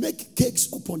and make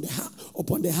cakes upon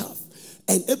the hearth.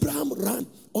 And Abraham ran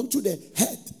unto the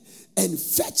head and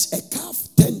fetched a calf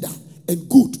tender and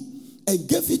good and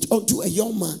gave it unto a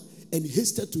young man and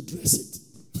hasted to dress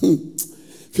it.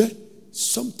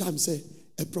 Sometimes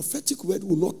a prophetic word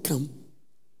will not come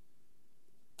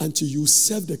until you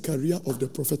serve the career of the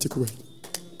prophetic word.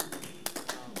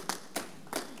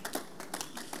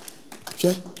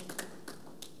 Okay?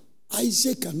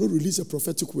 Isaac cannot release a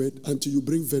prophetic word until you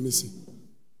bring venison.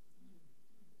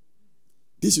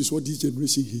 This is what this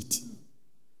generation hates.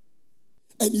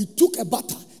 And he took a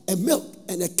butter, a milk,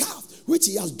 and a calf, which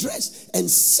he has dressed, and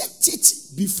set it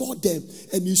before them.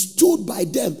 And he stood by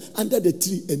them under the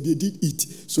tree, and they did eat.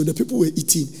 So the people were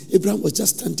eating. Abraham was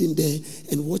just standing there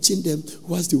and watching them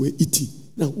whilst they were eating.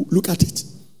 Now, look at it.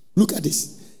 Look at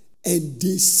this. And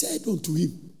they said unto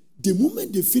him, the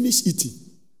moment they finished eating,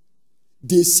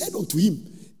 they said unto him,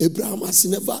 Abraham has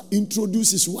never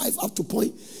introduced his wife up to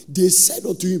point. They said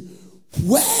unto him,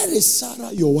 where is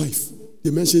Sarah, your wife?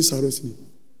 They mentioned Sarah's name.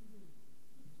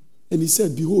 And he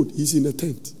said, behold, he's in a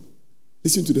tent.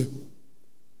 Listen to them.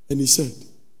 And he said,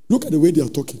 look at the way they are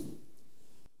talking.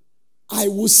 I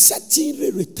will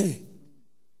certainly return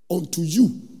unto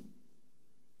you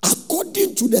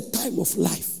according to the time of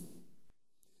life.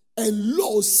 And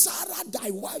lo, Sarah,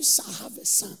 thy wife, shall have a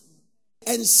son.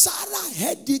 And Sarah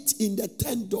heard it in the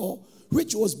tent door,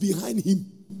 which was behind him.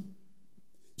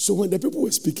 So when the people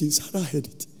were speaking, Sarah heard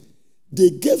it. They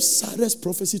gave Sarah's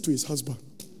prophecy to his husband.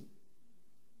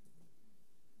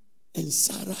 And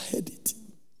Sarah heard it.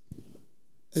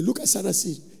 And look at Sarah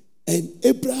said, and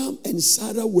Abraham and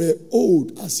Sarah were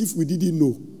old, as if we didn't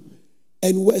know,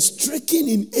 and were stricken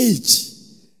in age.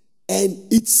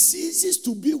 And it ceases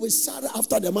to be with Sarah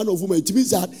after the man of woman. It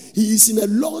means that he is in a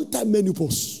long time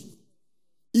menopause.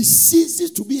 It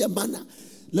ceases to be a manner.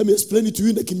 Let me explain it to you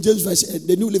in the King James Version,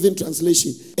 the New Living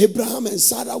Translation. Abraham and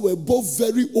Sarah were both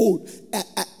very old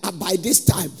by this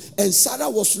time. And Sarah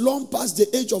was long past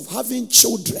the age of having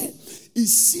children. It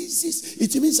ceases.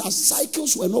 It means our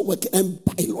cycles were not working. And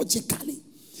biologically,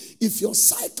 if your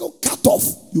cycle cut off,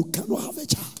 you cannot have a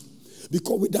child.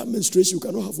 Because without menstruation, you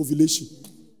cannot have ovulation.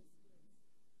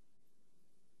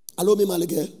 Hello, me,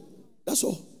 Malage. That's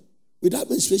all. Without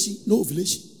menstruation, no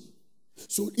ovulation.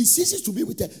 So it ceases to be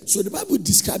with her. So the Bible is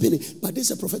describing it, but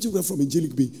there's a prophetic word from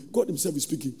angelic being. God himself is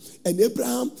speaking. And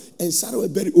Abraham and Sarah were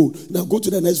very old. Now go to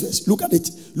the next verse. Look at it.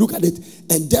 Look at it.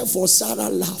 And therefore Sarah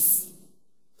laughed.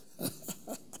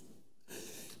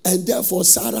 And therefore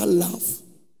Sarah laughed.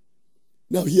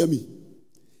 Now hear me.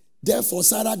 Therefore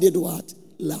Sarah did what?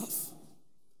 Laugh.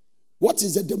 What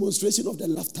is the demonstration of the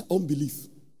laughter? Unbelief.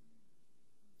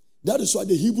 That is why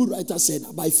the Hebrew writer said,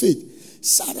 by faith,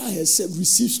 Sarah herself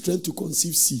received strength to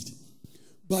conceive seed.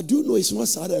 But do you know it's not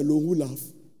Sarah alone who laughed?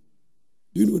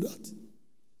 Do you know that?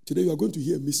 Today you are going to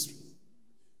hear a mystery.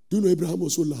 Do you know Abraham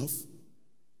also laughed?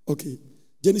 Okay.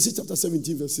 Genesis chapter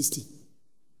 17 verse 16.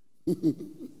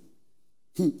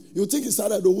 You think it's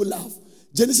Sarah alone who laughed?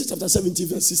 Genesis chapter 17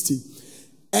 verse 16.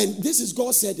 And this is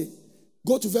God said it.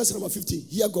 Go to verse number 15.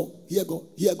 Here go, here go,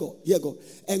 here go, here go.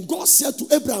 And God said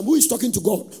to Abraham, who is talking to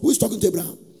God? Who is talking to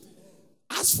Abraham?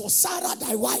 As for Sarah,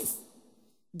 thy wife,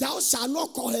 thou shalt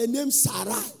not call her name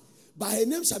Sarai, but her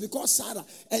name shall be called Sarah.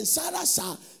 And Sarah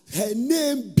shall her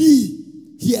name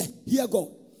be, here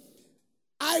go.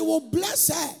 I will bless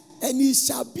her, and he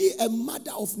shall be a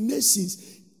mother of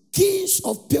nations. Kings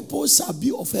of people shall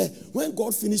be of her. When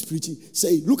God finished preaching,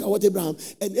 say, look at what Abraham.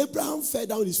 And Abraham fell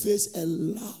down his face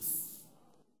and laughed.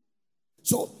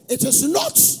 So it is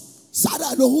not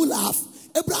Sarah who laughed.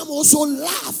 Abraham also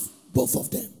laughed, both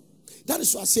of them. That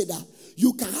is why I say that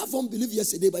you can have unbelief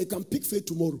yesterday, but you can pick faith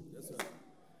tomorrow. Yes, sir.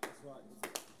 That's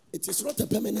right. It is not a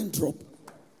permanent drop.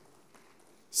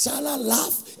 Sarah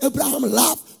laughed, Abraham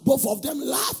laughed, both of them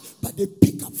laughed, but they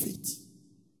pick up faith.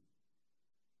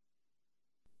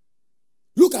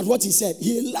 Look at what he said.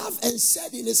 He laughed and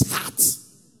said in his heart,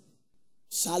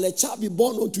 shall a child be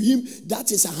born unto him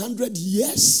that is 100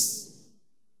 years?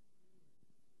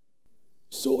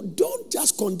 So don't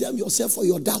just condemn yourself for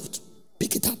your doubt.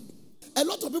 Pick it up. A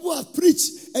lot of people have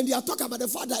preached and they are talking about the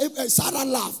fact that Sarah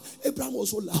laughed. Abraham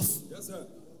also laughed. Yes, sir.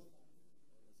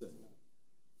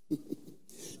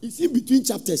 It's in between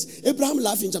chapters. Abraham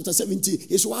laughed in chapter 17.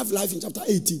 His wife laughed in chapter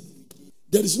 18.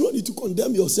 There is no need to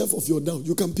condemn yourself of your doubt.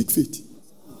 You can pick faith.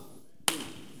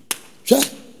 Sure?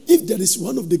 If there is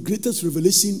one of the greatest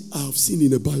revelation I have seen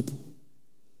in the Bible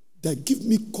that give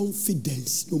me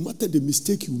confidence, no matter the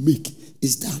mistake you make,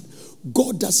 is that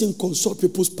God doesn't consult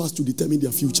people's past to determine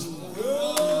their future.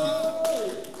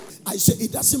 I say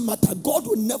it doesn't matter. God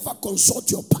will never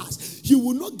consult your past. He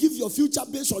will not give your future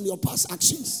based on your past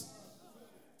actions.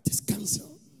 It is cancer.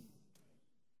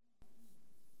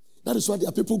 That is why there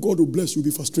are people God will bless, you'll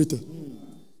be frustrated.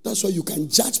 That's why you can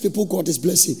judge people God is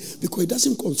blessing, because it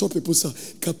doesn't consult people.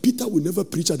 Peter will never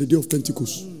preach at the day of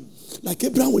Pentecost. Like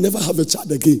Abraham will never have a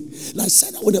child again. Like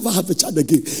Sarah will never have a child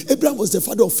again. Abraham was the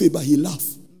father of faith, but he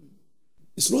laughed.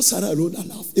 It's not Sarah alone that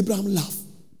laughed. Abraham laughed.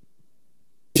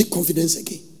 Pick confidence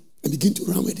again and begin to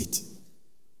run with it.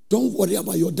 Don't worry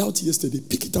about your doubt yesterday.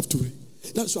 Pick it up today.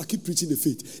 That's why I keep preaching the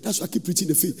faith. That's why I keep preaching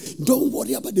the faith. Don't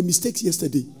worry about the mistakes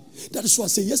yesterday. That is why I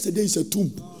say yesterday is a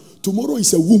tomb. Tomorrow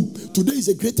is a womb. Today is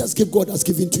the greatest gift God has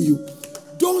given to you.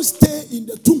 Don't stay in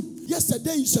the tomb.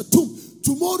 Yesterday is a tomb.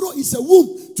 Tomorrow is a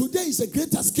womb. Today is the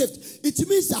greatest gift. It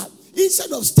means that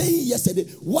instead of staying yesterday,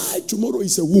 why tomorrow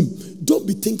is a womb? Don't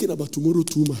be thinking about tomorrow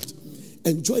too much.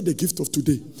 Enjoy the gift of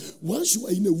today. Once you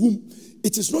are in a womb,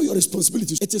 it is not your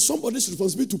responsibility. It is somebody's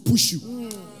responsibility to push you.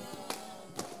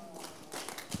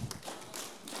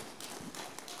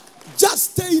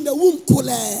 Just stay in the womb, cool.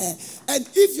 And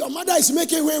if your mother is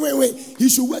making wait, he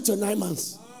should wait till 9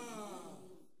 months.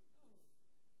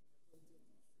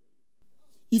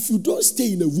 If you don't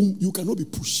stay in the womb, you cannot be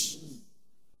pushed.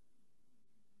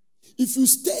 If you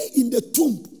stay in the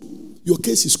tomb, your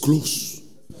case is closed.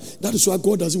 That is why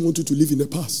God doesn't want you to live in the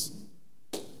past.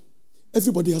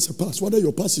 Everybody has a past. Whether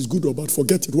your past is good or bad,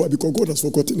 forget it. Why? Because God has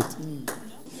forgotten it.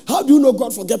 How do you know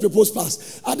God forget people's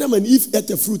past? Adam and Eve ate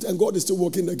the fruit and God is still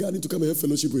walking in the garden to come and have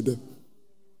fellowship with them.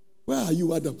 Where are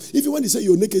you, Adam? Even when they say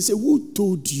you're naked, they say, who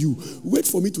told you? Wait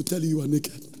for me to tell you you are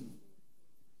naked.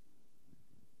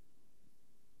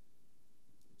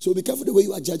 So be careful the way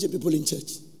you are judging people in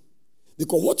church.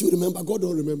 Because what you remember, God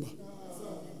don't remember.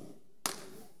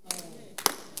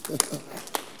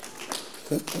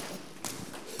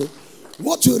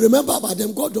 What you remember about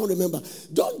them, God don't remember.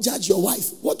 Don't judge your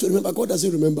wife. What you remember, God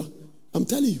doesn't remember. I'm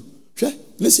telling you. Sure?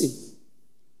 Listen.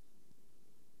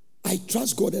 I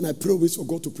trust God and I pray always for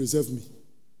God to preserve me.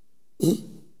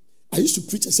 I used to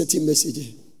preach a certain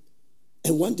message.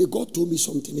 And one day God told me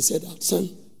something. He said, son,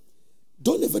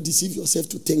 don't ever deceive yourself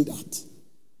to think that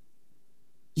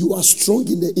you are strong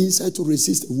in the inside to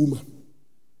resist a woman.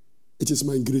 It is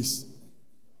my grace.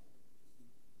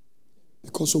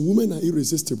 Because some women are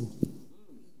irresistible.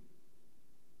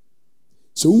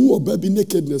 So who baby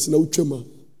nakedness now chema,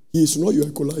 he is not your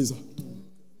equalizer.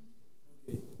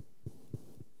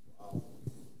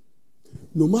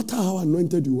 No matter how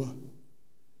anointed you are,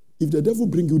 if the devil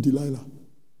bring you Delilah,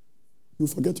 you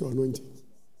forget your anointing.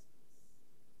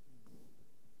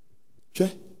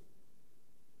 Okay?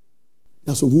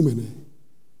 That's a woman.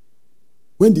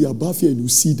 When they are above here and you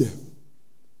see them,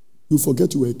 you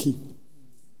forget you were a king.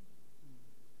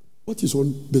 What is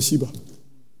on Bathsheba?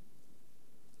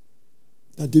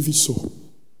 That David saw.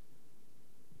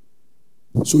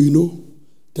 So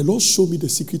the Lord showed me the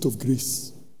secret of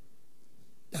grace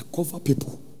that cover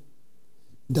people,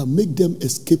 that make them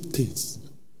escape things,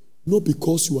 not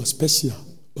because you are special,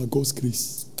 but God's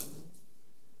grace.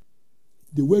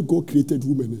 The way God created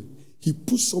women, he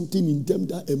put something in them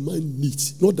that a man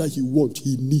needs, not that he wants,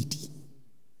 he needs.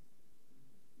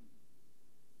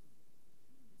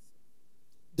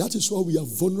 That is why we are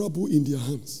vulnerable in their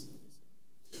hands.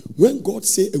 When God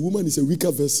says a woman is a weaker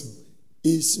vessel,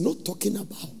 he's not talking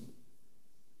about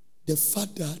the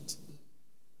fact that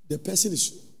the person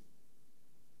is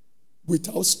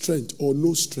without strength or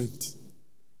no strength.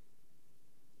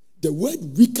 The word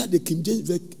weaker, the King James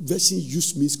version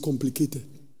used means complicated.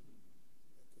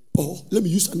 Or let me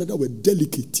use another word,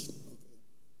 delicate.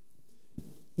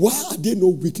 Why are they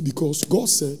not weak? Because God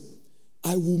said,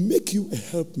 I will make you a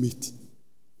helpmate.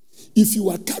 If you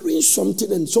are carrying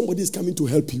something and somebody is coming to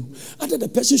help you, either the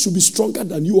person should be stronger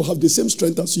than you or have the same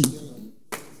strength as you.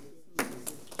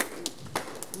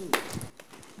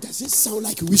 Does it sound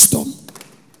like wisdom?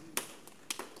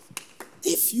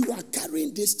 If you are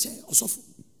carrying this chair,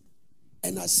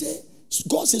 and I say,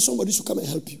 God says somebody should come and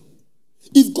help you.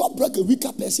 If God brought a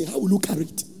weaker person, how will you carry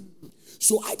it?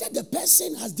 So either the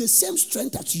person has the same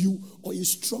strength as you or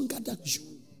is stronger than you.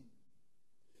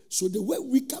 So the word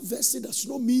weaker vessel does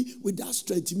not mean without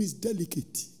strength, it means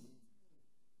delicate.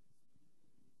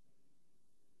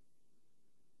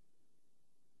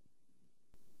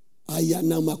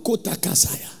 Ayana makota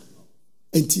kasaya.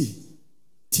 And T.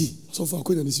 So far,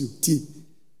 I you. T.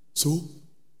 So,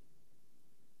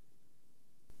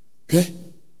 okay?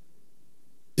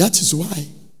 That is why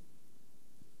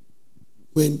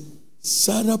when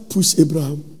Sarah pushed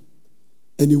Abraham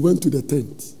and he went to the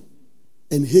tent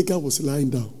and Hagar was lying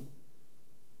down,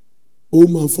 old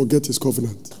man forget his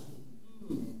covenant.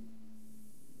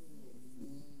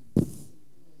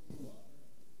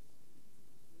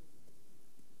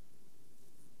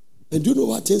 And do you know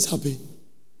what things happen?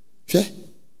 Okay?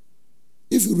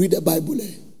 If you read the Bible,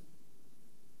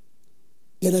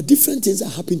 there are different things that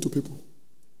happen to people.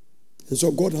 And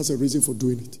so God has a reason for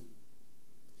doing it.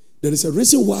 There is a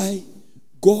reason why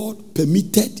God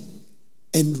permitted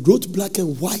and wrote black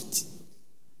and white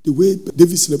the way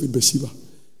David slept with Bathsheba,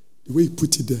 the way he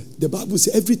put it there. The Bible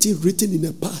says everything written in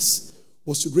the past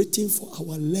was written for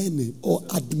our learning or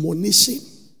admonition.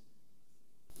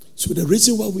 So the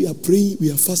reason why we are praying,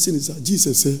 we are fasting is that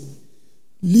Jesus said,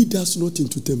 lead us not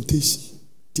into temptation,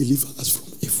 deliver us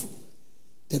from evil.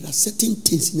 There are certain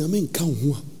things in your main count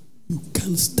you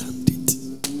can't stand it.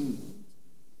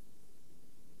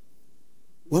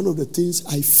 One of the things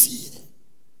I fear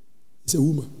is a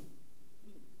woman.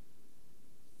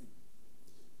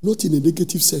 Not in a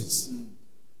negative sense,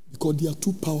 because they are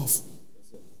too powerful.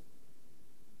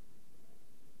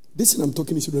 This thing I'm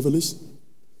talking is Revelation.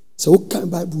 So what kind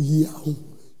of Bible here?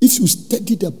 If you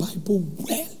study the Bible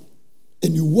well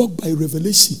and you walk by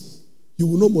revelation, you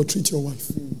will not maltreat your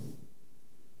wife.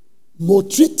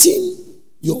 Maltreating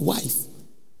your wife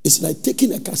is like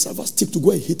taking a cassava stick to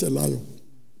go and hit a lion.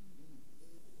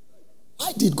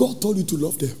 Why did God tell you to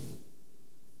love them?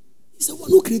 He's the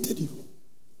one who created you.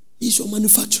 He's your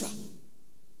manufacturer.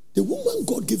 The woman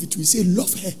God gave it to, he said,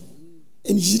 love her.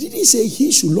 And he didn't say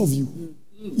he should love you.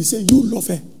 He said, you love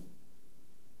her.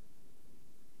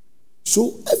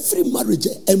 So every marriage,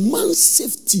 a man's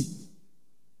safety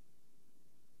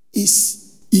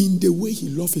is in the way he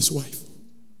loves his wife.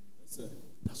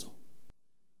 That's all.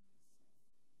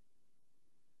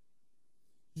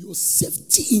 Your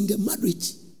safety in the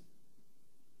marriage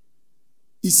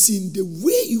is in the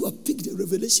way you have picked the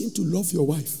revelation to love your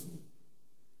wife.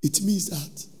 It means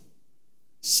that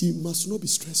she must not be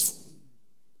stressful.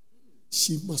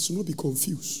 She must not be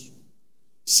confused.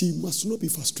 She must not be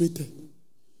frustrated.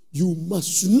 You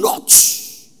must not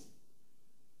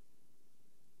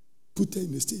put her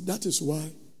in a state. That is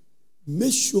why,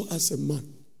 make sure as a man,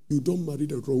 you don't marry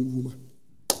the wrong woman.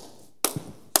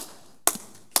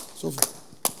 So,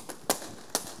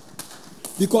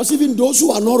 because even those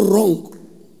who are not wrong,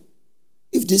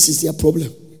 if this is their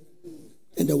problem,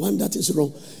 and the one that is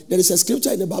wrong, there is a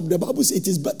scripture in the Bible. The Bible says it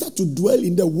is better to dwell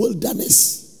in the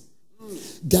wilderness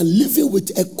than living with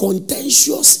a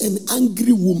contentious and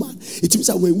angry woman. It means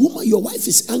that when your wife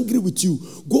is angry with you,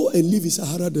 go and live in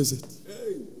Sahara Desert.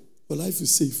 Your life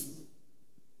is safe.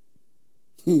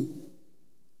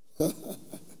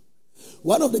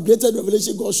 One of the greatest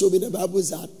revelations God showed me in the Bible is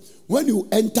that when you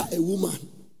enter a woman,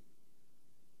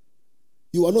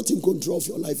 you are not in control of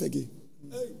your life again.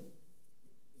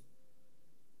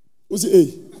 What's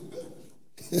it?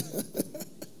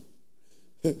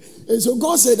 And so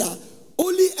God said that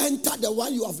only enter the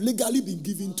one you have legally been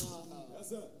given to.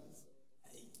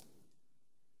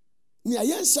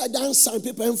 Near side down sign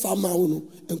paper and farm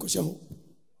and question.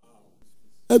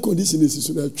 Air conditioning is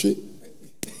so that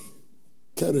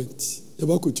current.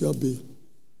 About to be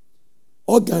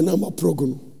organama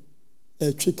progono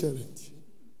a trick current.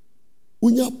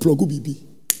 When you progo BB,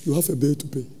 you have a bill to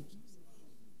pay.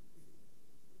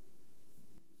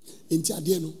 In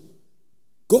Tiadiano,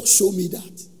 God showed me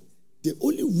that the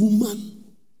only woman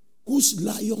whose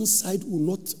lion side will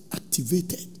not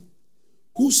activated,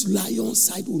 whose lion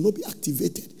side will not be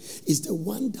activated, is the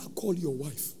one that call your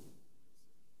wife.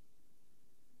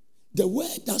 The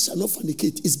word that shall not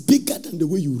fornicate is bigger than the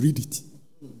way you read it.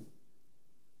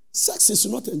 Sex is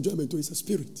not enjoyment, it's a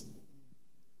spirit.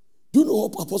 Do you know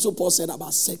what Apostle Paul said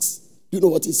about sex? Do you know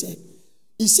what he said?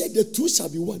 He said the two shall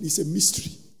be one. It's a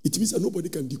mystery. It means that nobody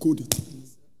can decode it.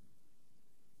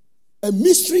 A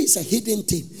mystery is a hidden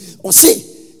thing. Or say,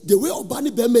 the way Obani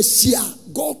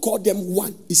Bemesia, God called them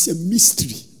one, is a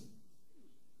mystery.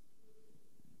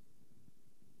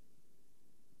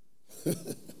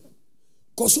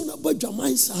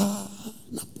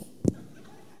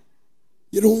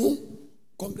 You know,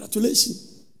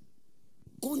 congratulations.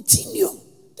 Continue.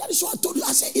 That is what I told you.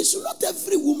 I said, it's not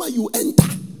every woman you enter.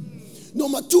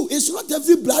 Number two, it's not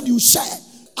every blood you share.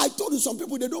 I told you some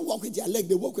people, they don't walk with their leg,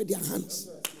 they walk with their hands.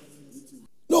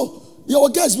 No, your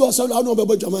guys will say, I know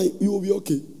about Jamaica, you will be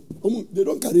okay. They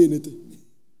don't carry anything.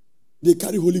 They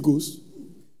carry Holy Ghost.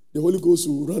 The Holy Ghost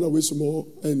will run away some more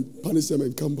and punish them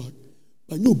and come back.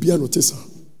 But no beer notice.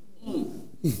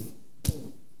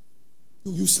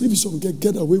 You sleep with some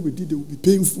get away with it, they will be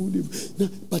painful.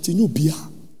 But you know beer.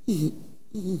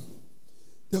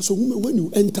 There's a woman when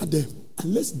you enter them,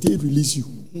 unless they release you.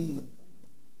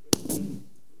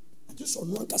 Just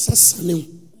on one casa sanem.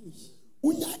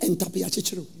 Unya enter pe.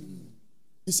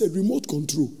 It's a remote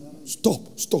control. Stop.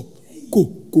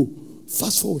 Go.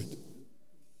 Fast forward.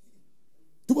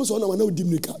 You must want to know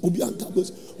Dimrika. Obi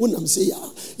antabos. When I'm saying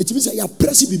it means that you are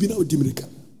pressing bibi na Dimrika.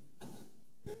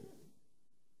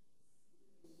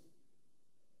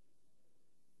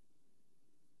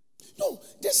 No,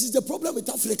 this is the problem with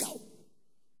Africa.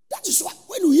 That is why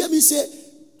when you hear me say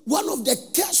one of the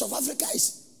curse of Africa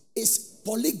is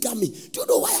polygamy. Do you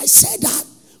know why I say that?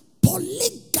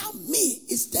 Polygamy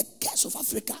is the curse of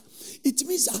Africa. It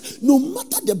means that no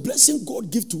matter the blessing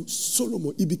God gave to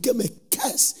Solomon, it became a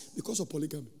curse because of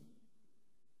polygamy.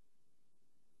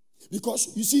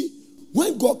 Because you see,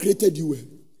 when God created you,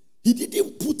 He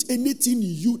didn't put anything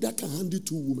in you that can handle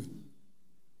two women.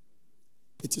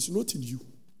 It is not in you.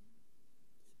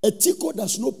 A Tico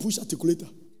does not push articulator.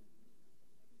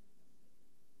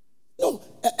 No,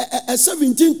 a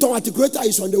 17-ton articulator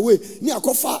is on the way.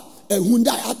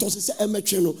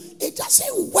 It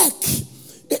doesn't work.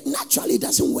 Naturally, it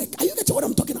doesn't work. Are you getting what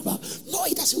I'm talking about? No,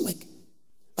 it doesn't work.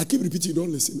 I keep repeating,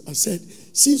 don't listen. I said,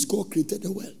 since God created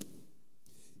the world,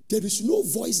 there is no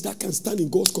voice that can stand in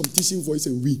God's competition voice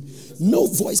and win. No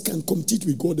voice can compete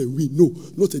with God and win. No,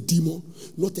 not a demon,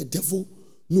 not a devil.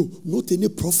 No, not any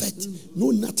prophet.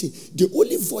 No, nothing. The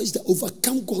only voice that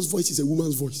overcomes God's voice is a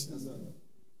woman's voice.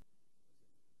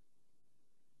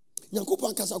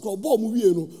 Nyankopon kasa kro bo mu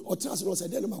wie no o trans no say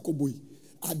den makoboyi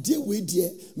ade we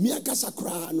die me akasa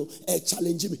kra no e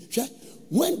challenge me.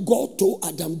 When God told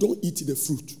Adam don't eat the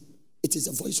fruit, it is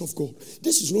the voice of God.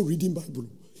 This is not reading Bible.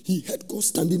 He had God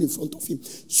standing in front of him.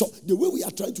 So the way we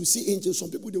are trying to see angels,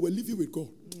 some people they were living with God.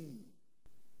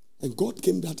 And God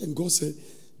came that and God said,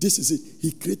 this is it.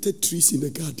 He created trees in the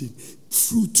garden,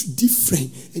 fruit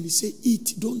different. And he said,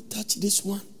 eat, don't touch this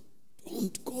one.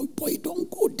 Don't go, boy, don't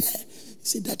go there. He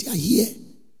said, Daddy, I hear.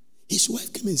 His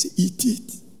wife came and said, eat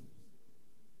it.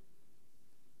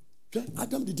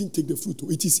 Adam didn't take the fruit.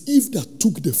 It is Eve that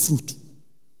took the fruit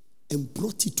and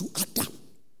brought it to Adam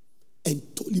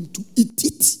and told him to eat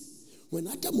it. When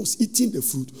Adam was eating the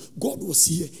fruit, God was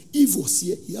here, Eve was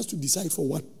here. He has to decide for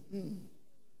what.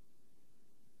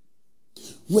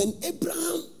 When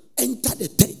Abraham entered the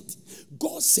tent,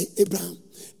 God said, Abraham,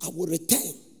 I will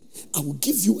return. I will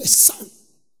give you a son.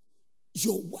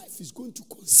 Your wife is going to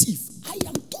conceive. I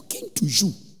am talking to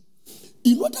you.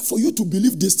 In order for you to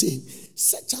believe this thing,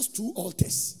 set us 2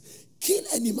 altars. kill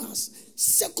animals,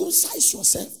 circumcise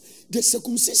yourself. The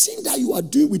circumcision that you are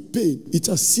doing with pain, it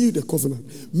has sealed the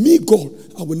covenant. Me, God,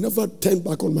 I will never turn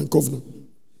back on my covenant.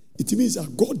 It means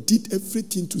that God did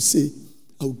everything to say,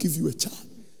 I will give you a child.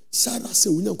 Sarah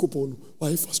said, why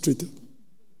are you frustrated?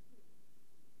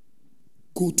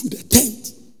 Go to the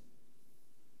tent.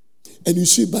 And you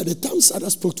see, by the time Sarah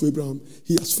spoke to Abraham,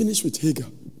 he has finished with Hagar.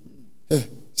 Hey,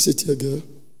 sit here, girl.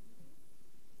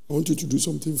 I want you to do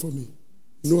something for me.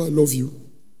 You know I love you.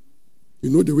 You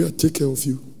know the way I take care of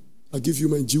you. I give you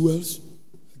my jewels.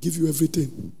 I give you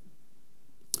everything.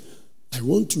 I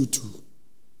want you to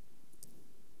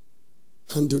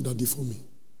handle daddy for me.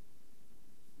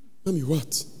 Mommy,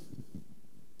 what?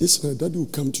 This night, daddy will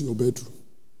come to your bedroom.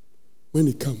 When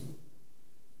he come,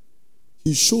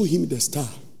 he show him the star.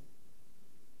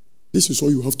 This is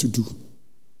all you have to do.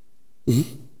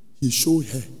 He showed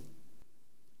her.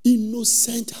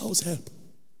 Innocent house help.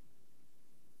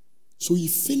 So he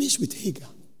finished with Hagar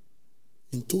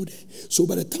and told her. So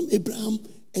by the time Abraham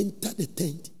entered the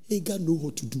tent, Hagar knew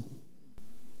what to do.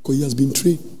 Because he has been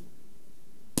trained.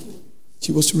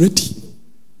 She was ready.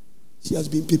 She has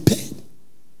been prepared.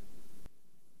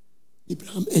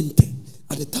 Abraham entered.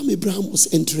 At the time Abraham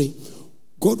was entering,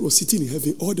 God was sitting in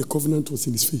heaven. All the covenant was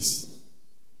in his face.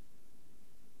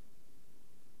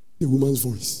 The woman's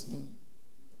voice.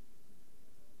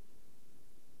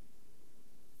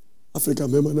 Africa,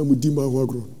 you don't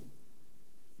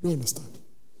understand.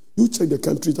 You check the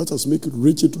country that has made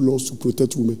rigid laws to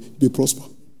protect women, they prosper.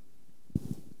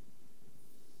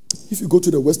 If you go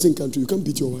to the Western country, you can't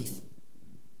beat your wife.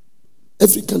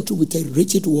 Every country with a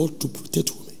rigid law to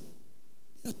protect women,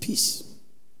 they are at peace.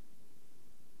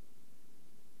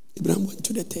 Abraham went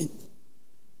to the tent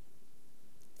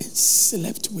and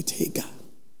slept with Hagar.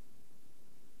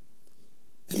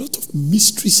 A lot of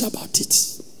mysteries about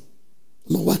it.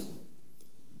 Number one,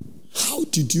 how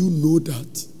did you know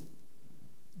that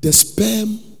the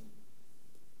sperm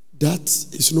that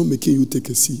is not making you take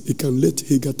a seed, it can let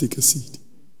Hagar take a seed?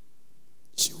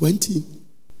 She went in,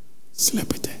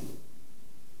 slept with her.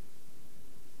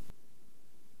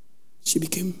 She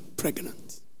became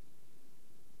pregnant.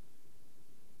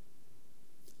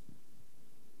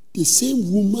 The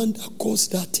same woman that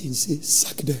caused that thing says,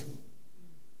 suck them.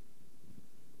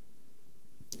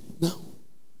 Now,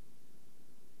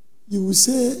 you will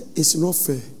say it's not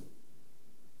fair.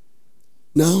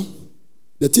 Now,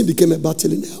 the thing became a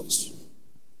battle in the house.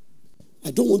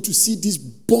 I don't want to see this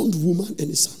bond woman and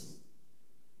his son.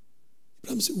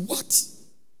 Abraham said, what?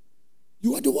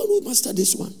 You are the one who mastered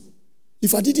this one.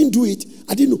 If I didn't do it,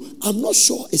 I didn't know. I'm not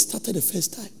sure it started the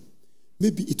first time.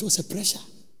 Maybe it was a pressure.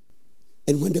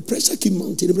 And when the pressure came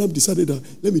mounting, Abraham decided that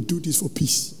let me do this for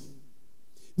peace.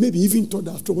 Maybe even thought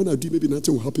that after when I do, maybe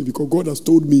nothing will happen because God has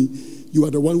told me you are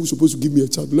the one who's supposed to give me a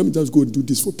child. Let me just go and do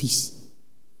this for peace.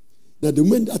 Now, the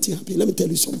moment that thing happened, let me tell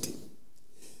you something.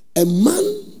 A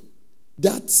man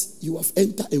that you have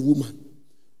entered a woman,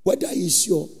 whether he's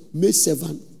your maid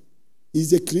servant,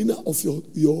 he's the cleaner of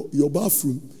your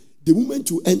bathroom, the moment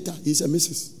you enter, he's a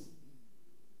missus.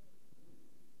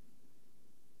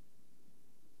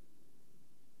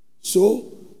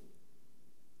 So,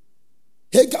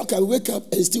 Hagar can wake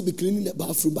up and still be cleaning the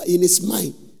bathroom, but in his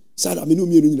mind, so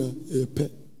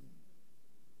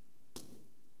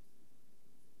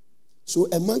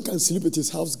a man can sleep with his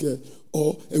house girl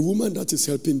or a woman that is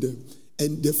helping them,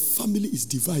 and the family is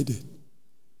divided.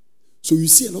 So you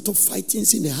see a lot of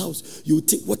fightings in the house. You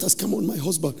think, what has come on my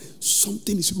husband?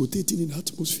 Something is rotating in the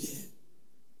atmosphere.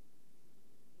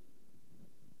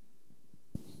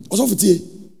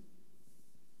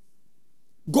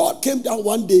 God came down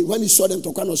one day when he saw them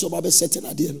talking on Sobabe setting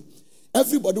at the end.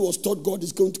 Everybody was taught God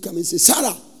is going to come and say,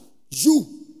 Sarah, you.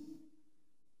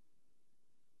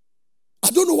 I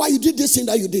don't know why you did this thing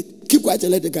that you did. Keep quiet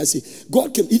and let the guy say.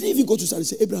 God came. He didn't even go to Sarah and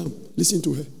say, Abraham, listen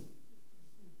to her.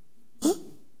 Huh?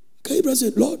 Okay, Abraham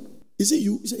said, Lord, is it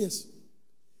you? He said, yes.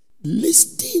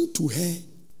 Listen to her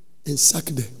and suck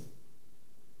them.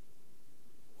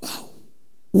 Wow.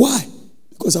 Why?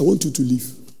 Because I want you to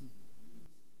live.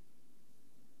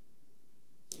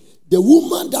 The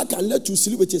woman that can let you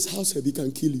sleep with his house help, he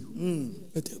can kill you.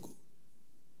 Let her go.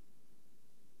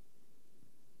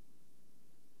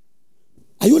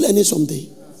 Are you learning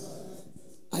something?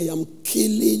 I am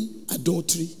killing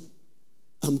adultery.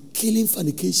 I'm killing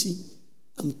fornication.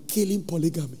 I'm killing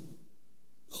polygamy.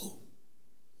 No.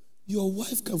 Your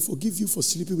wife can forgive you for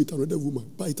sleeping with another woman,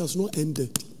 but it has not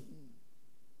ended.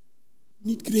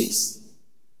 You need grace.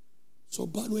 So,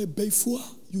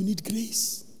 you need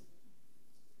grace.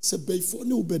 Say before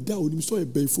no beda onim so e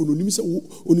before no onim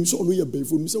so no ye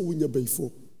before onim so wonya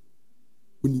before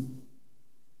onim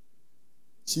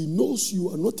She knows you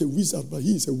are not a wizard, but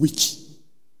he is a witch.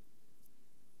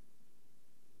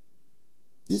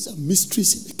 These are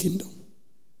mysteries in the kingdom.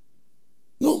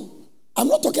 No, I'm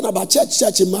not talking about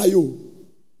church in Mayo.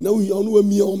 No,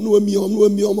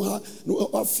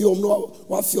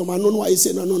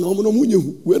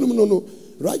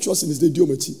 righteousness they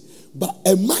do. But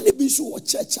a man or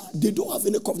church, they don't have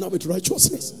any covenant with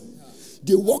righteousness.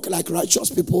 They walk like righteous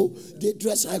people. They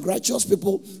dress like righteous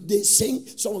people. They sing.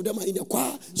 Some of them are in the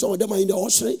choir. Some of them are in the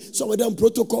ushering. Some of them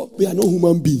protocol. We are not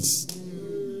human beings.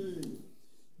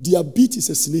 Their beat is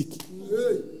a snake.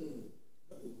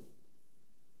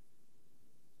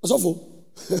 So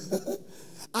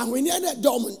and when you're in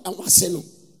dom and was no,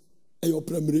 your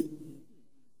primary.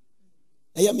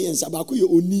 I am in Sabaku, your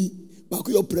oni,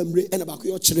 Baku your primary, and Baku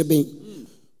your cherubim.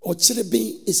 Or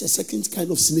cherubim is a second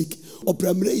kind of snake. Or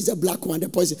primary is a black one, the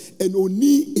poison. And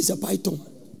oni is a python.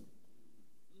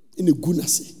 In a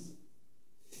gunasi.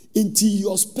 Until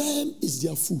your sperm is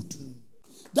their food.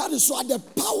 That is why the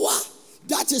power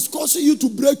that is causing you to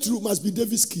break through must be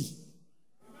David's key.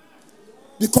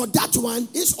 Because that one,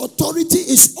 his authority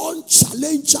is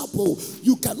unchallengeable.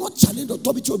 You cannot challenge the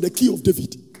authority of the key of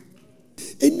David.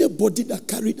 Anybody that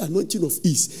carried anointing of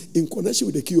ease in connection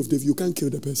with the key of David, you can't kill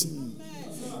the person.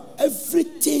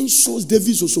 Everything shows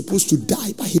David was supposed to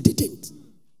die, but he didn't.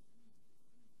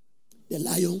 The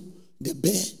lion, the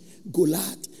bear,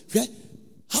 Goliath. Right?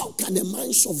 How can a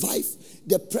man survive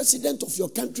the president of your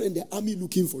country and the army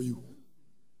looking for you?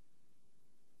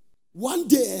 One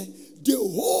day, the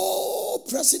whole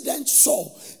president saw,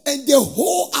 and the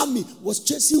whole army was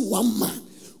chasing one man.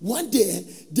 One day,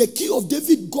 the key of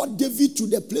David got David to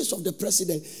the place of the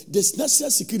president. The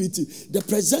national security, the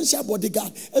presidential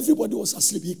bodyguard, everybody was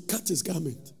asleep. He cut his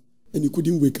garment, and he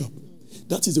couldn't wake up.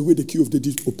 That is the way the key of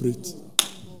David operates.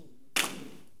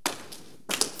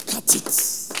 Cut it.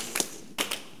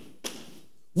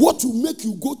 What will make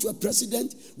you go to a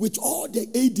president with all the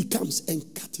aid comes and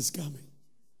cut his garment?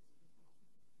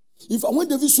 If when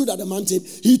David stood at the mountain,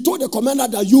 he told the commander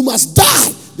that you must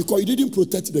die because you didn't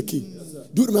protect the king.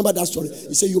 Do you remember that story?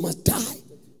 He said you must die.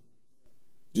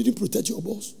 You didn't protect your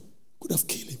boss. Could have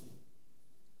killed him.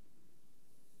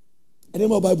 And then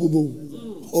my Bible.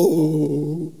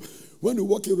 Oh, when you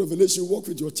walk in Revelation, walk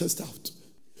with your chest out.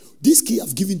 This key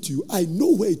I've given to you, I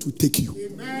know where it will take you.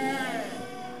 Amen.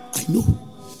 I know.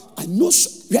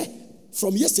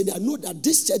 From yesterday, I know that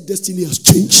this church destiny has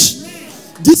changed.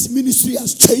 This ministry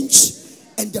has changed,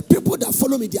 and the people that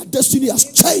follow me, their destiny has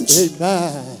changed.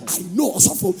 Amen. I know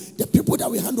also the people that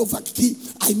we hand over key,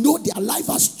 I know their life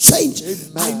has changed.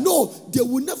 Amen. I know they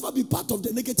will never be part of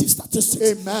the negative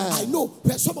statistics. Amen. I know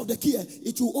where some of the key,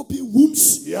 it will open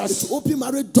wombs, yes. It will open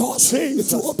marriage doors,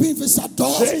 Jesus. It will open visa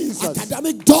doors, Jesus.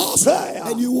 Academic doors,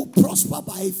 and you will prosper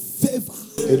by favor.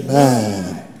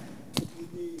 Amen.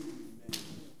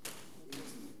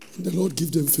 And the Lord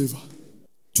give them favor.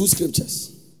 2 scriptures.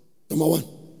 Number 1.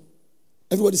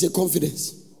 Everybody say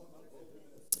confidence.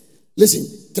 Listen,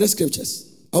 3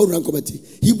 scriptures. I will run committee.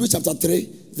 Hebrews chapter 3,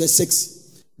 verse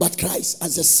 6. But Christ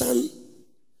as a son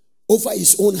over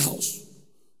his own house,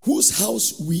 whose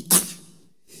house we are.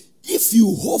 If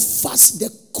you hold fast the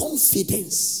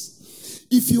confidence,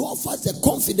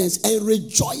 and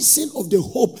rejoicing of the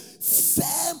hope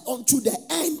firm unto the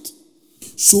end,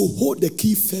 so hold the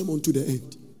key firm unto the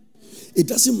end. It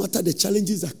doesn't matter the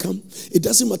challenges that come. It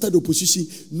doesn't matter the opposition.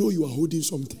 No, you are holding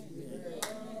something.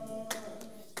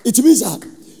 It means that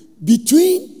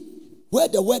between where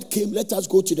the word came, let us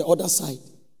go to the other side.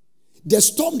 The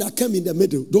storm that came in the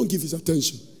middle, don't give his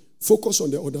attention. Focus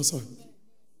on the other side.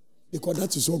 Because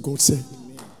that is what God said.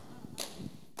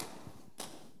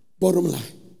 Bottom line.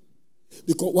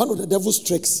 Because one of the devil's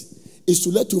tricks is to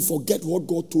let you forget what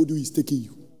God told you he's taking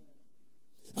you.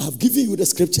 I have given you the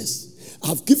scriptures. I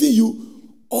have given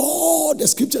you all the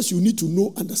scriptures you need to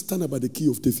know, understand about the key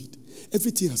of David.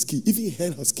 Everything has key. Even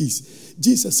hell has keys.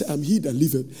 Jesus said, I'm he that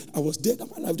liveth. I was dead,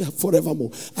 I'm alive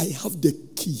forevermore. I have the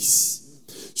keys.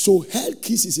 So hell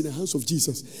keys is in the hands of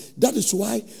Jesus. That is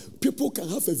why people can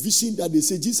have a vision that they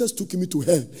say, Jesus took me to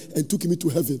hell and took me to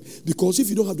heaven. Because if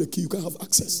you don't have the key, you can't have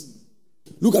access.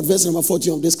 Look at verse number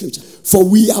 14 of the scripture. For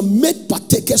we are made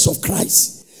partakers of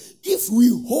Christ if we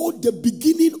hold the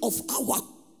beginning of our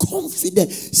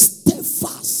confidence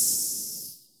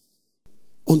steadfast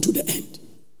unto the end.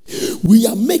 We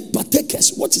are made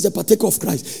partakers. What is the partaker of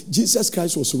Christ? Jesus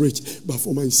Christ was rich, but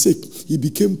for my sake, he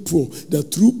became poor,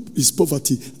 that through his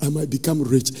poverty, I might become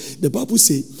rich. The Bible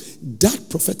says that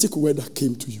prophetic word that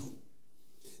came to you,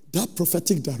 that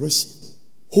prophetic direction,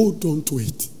 hold on to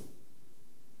it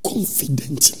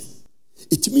confidently.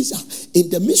 It means that In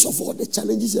the midst of all the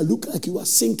challenges that look like you are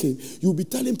sinking, you'll be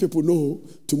telling people, no,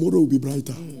 tomorrow will be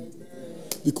brighter.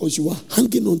 Because you are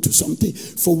hanging on to something.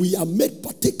 For we are made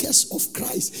partakers of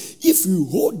Christ. If we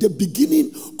hold the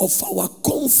beginning of our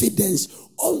confidence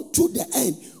unto the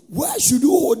end, where should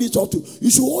you hold it up to? You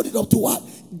should hold it up to what?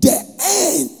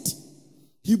 The end.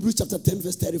 Hebrews chapter 10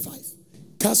 verse 35.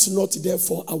 Cast not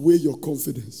therefore away your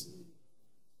confidence.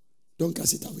 Don't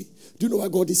cast it away. Do you know why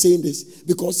God is saying this?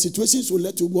 Because situations will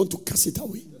let you want to cast it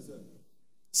away.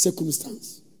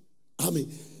 Circumstance.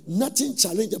 Amen. Nothing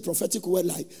challenge the prophetic word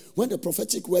like when the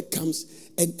prophetic word comes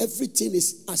and everything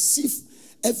is as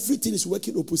if everything is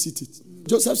working opposite it.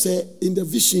 Joseph said, in the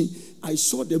vision, I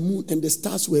saw the moon and the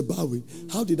stars were bowing.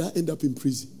 How did I end up in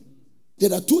prison?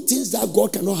 There are two things that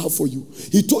God cannot have for you.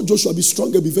 He told Joshua, be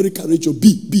strong and be very courageous.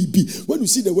 Be. When you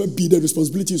see the word be, the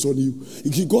responsibility is on you.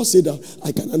 God said that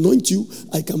I can anoint you,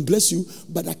 I can bless you,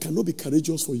 but I cannot be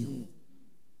courageous for you.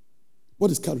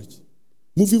 What is courage?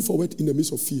 Moving forward in the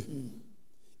midst of fear.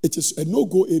 It is a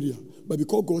no-go area, but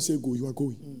because God said go, you are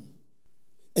going.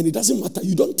 And it doesn't matter.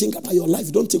 You don't think about your life.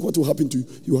 You don't think what will happen to you.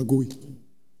 You are going.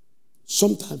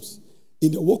 Sometimes,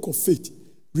 in the walk of faith,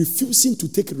 refusing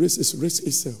to take risk is risk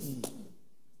itself.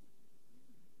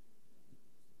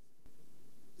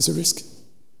 It's a risk.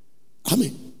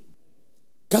 Amen.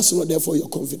 Cast not therefore your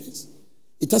confidence.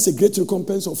 It has a great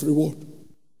recompense of reward.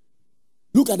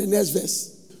 Look at the next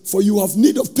verse. For you have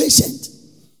need of patience.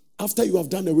 After you have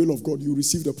done the will of God, you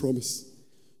receive the promise.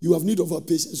 You have need of a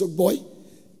patience. So, boy,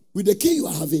 with the key you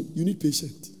are having, you need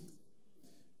patience.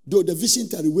 Though the vision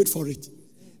tarry, wait for it.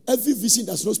 Every vision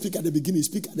does not speak at the beginning,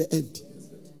 speak at the end.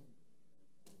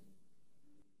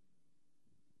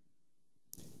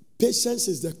 Patience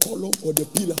is the column or the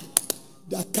pillar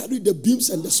that carry the beams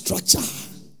and the structure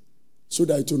so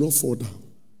that it will not fall down.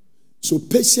 So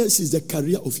patience is the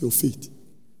career of your faith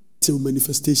till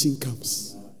manifestation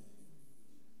comes.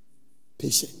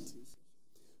 Patient.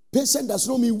 Patient does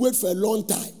not mean wait for a long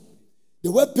time.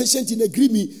 The word patient in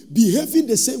Greek means behaving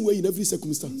the same way in every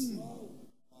circumstance.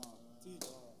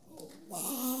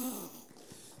 Wow.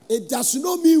 It does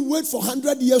not mean wait for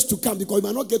 100 years to come because you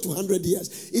might not get to 100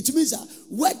 years. It means that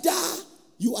whether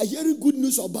you are hearing good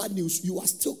news or bad news, you are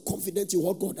still confident in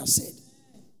what God has said.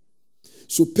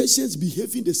 So patience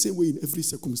behaving the same way in every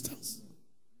circumstance.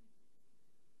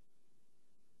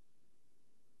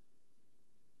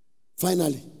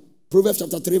 Finally, Proverbs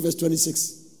chapter 3 verse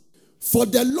 26. For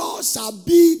the Lord shall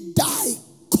be thy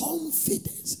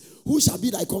confidence. Who shall be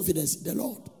thy confidence? The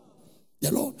Lord.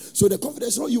 The Lord. So the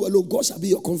confidence, not you alone. God shall be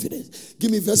your confidence.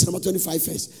 Give me verse number 25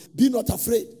 first. Be not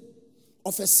afraid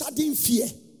of a sudden fear,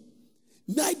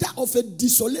 neither of a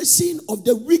desolation of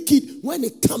the wicked when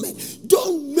it cometh.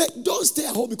 Don't stay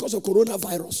at home because of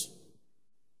coronavirus.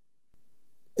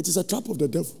 It is a trap of the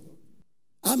devil.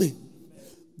 Amen.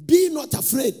 Be not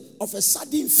afraid of a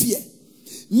sudden fear,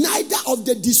 neither of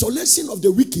the desolation of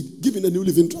the wicked. Give me the New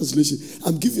Living Translation.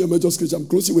 I'm giving you a major scripture. I'm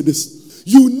closing with this.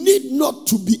 You need not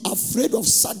to be afraid of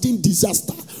sudden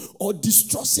disaster or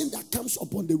destruction that comes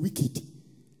upon the wicked.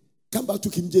 Come back to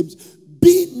King James.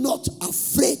 Be not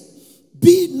afraid.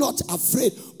 Be not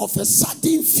afraid of a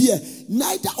sudden fear,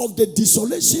 neither of the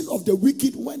desolation of the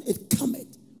wicked when it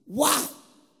cometh. Why?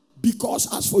 Because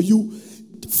as for you,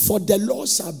 for the Lord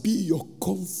shall be your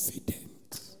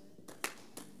confidence,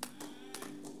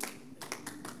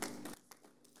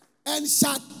 and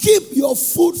shall keep your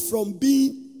foot from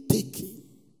being taken.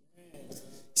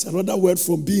 It's another word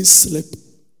from being slipped.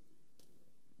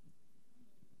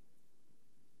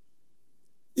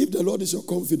 If the Lord is your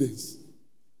confidence,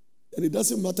 then it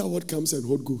doesn't matter what comes and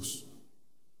what goes.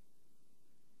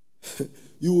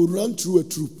 You will run through a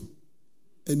troop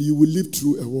and you will live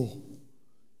through a war.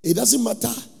 It doesn't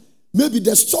matter. Maybe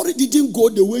the story didn't go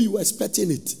the way you were expecting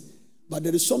it. But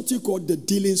there is something called the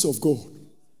dealings of God.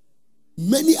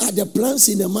 Many are the plans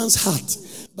in a man's heart,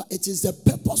 but it is the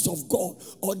purpose of God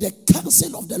or the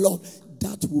counsel of the Lord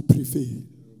that will prevail.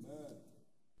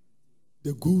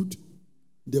 The good,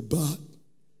 the bad,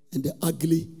 and the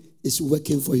ugly is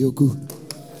working for your good.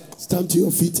 Stand to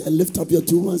your feet and lift up your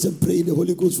two hands and pray in the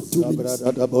Holy Ghost for 2 minutes.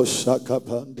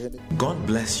 God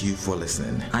bless you for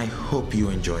listening. I hope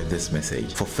you enjoyed this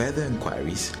message. For further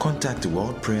inquiries, contact the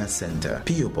World Prayer Center,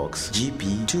 P.O. Box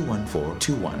GP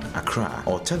 21421, Accra,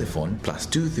 or telephone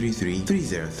 +233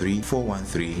 303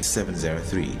 413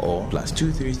 703 or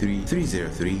 +233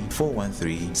 303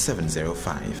 413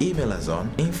 705. Email us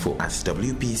on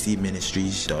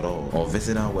info@wpcministries.org or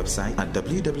visit our website at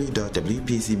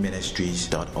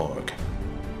www.wpcministries.org.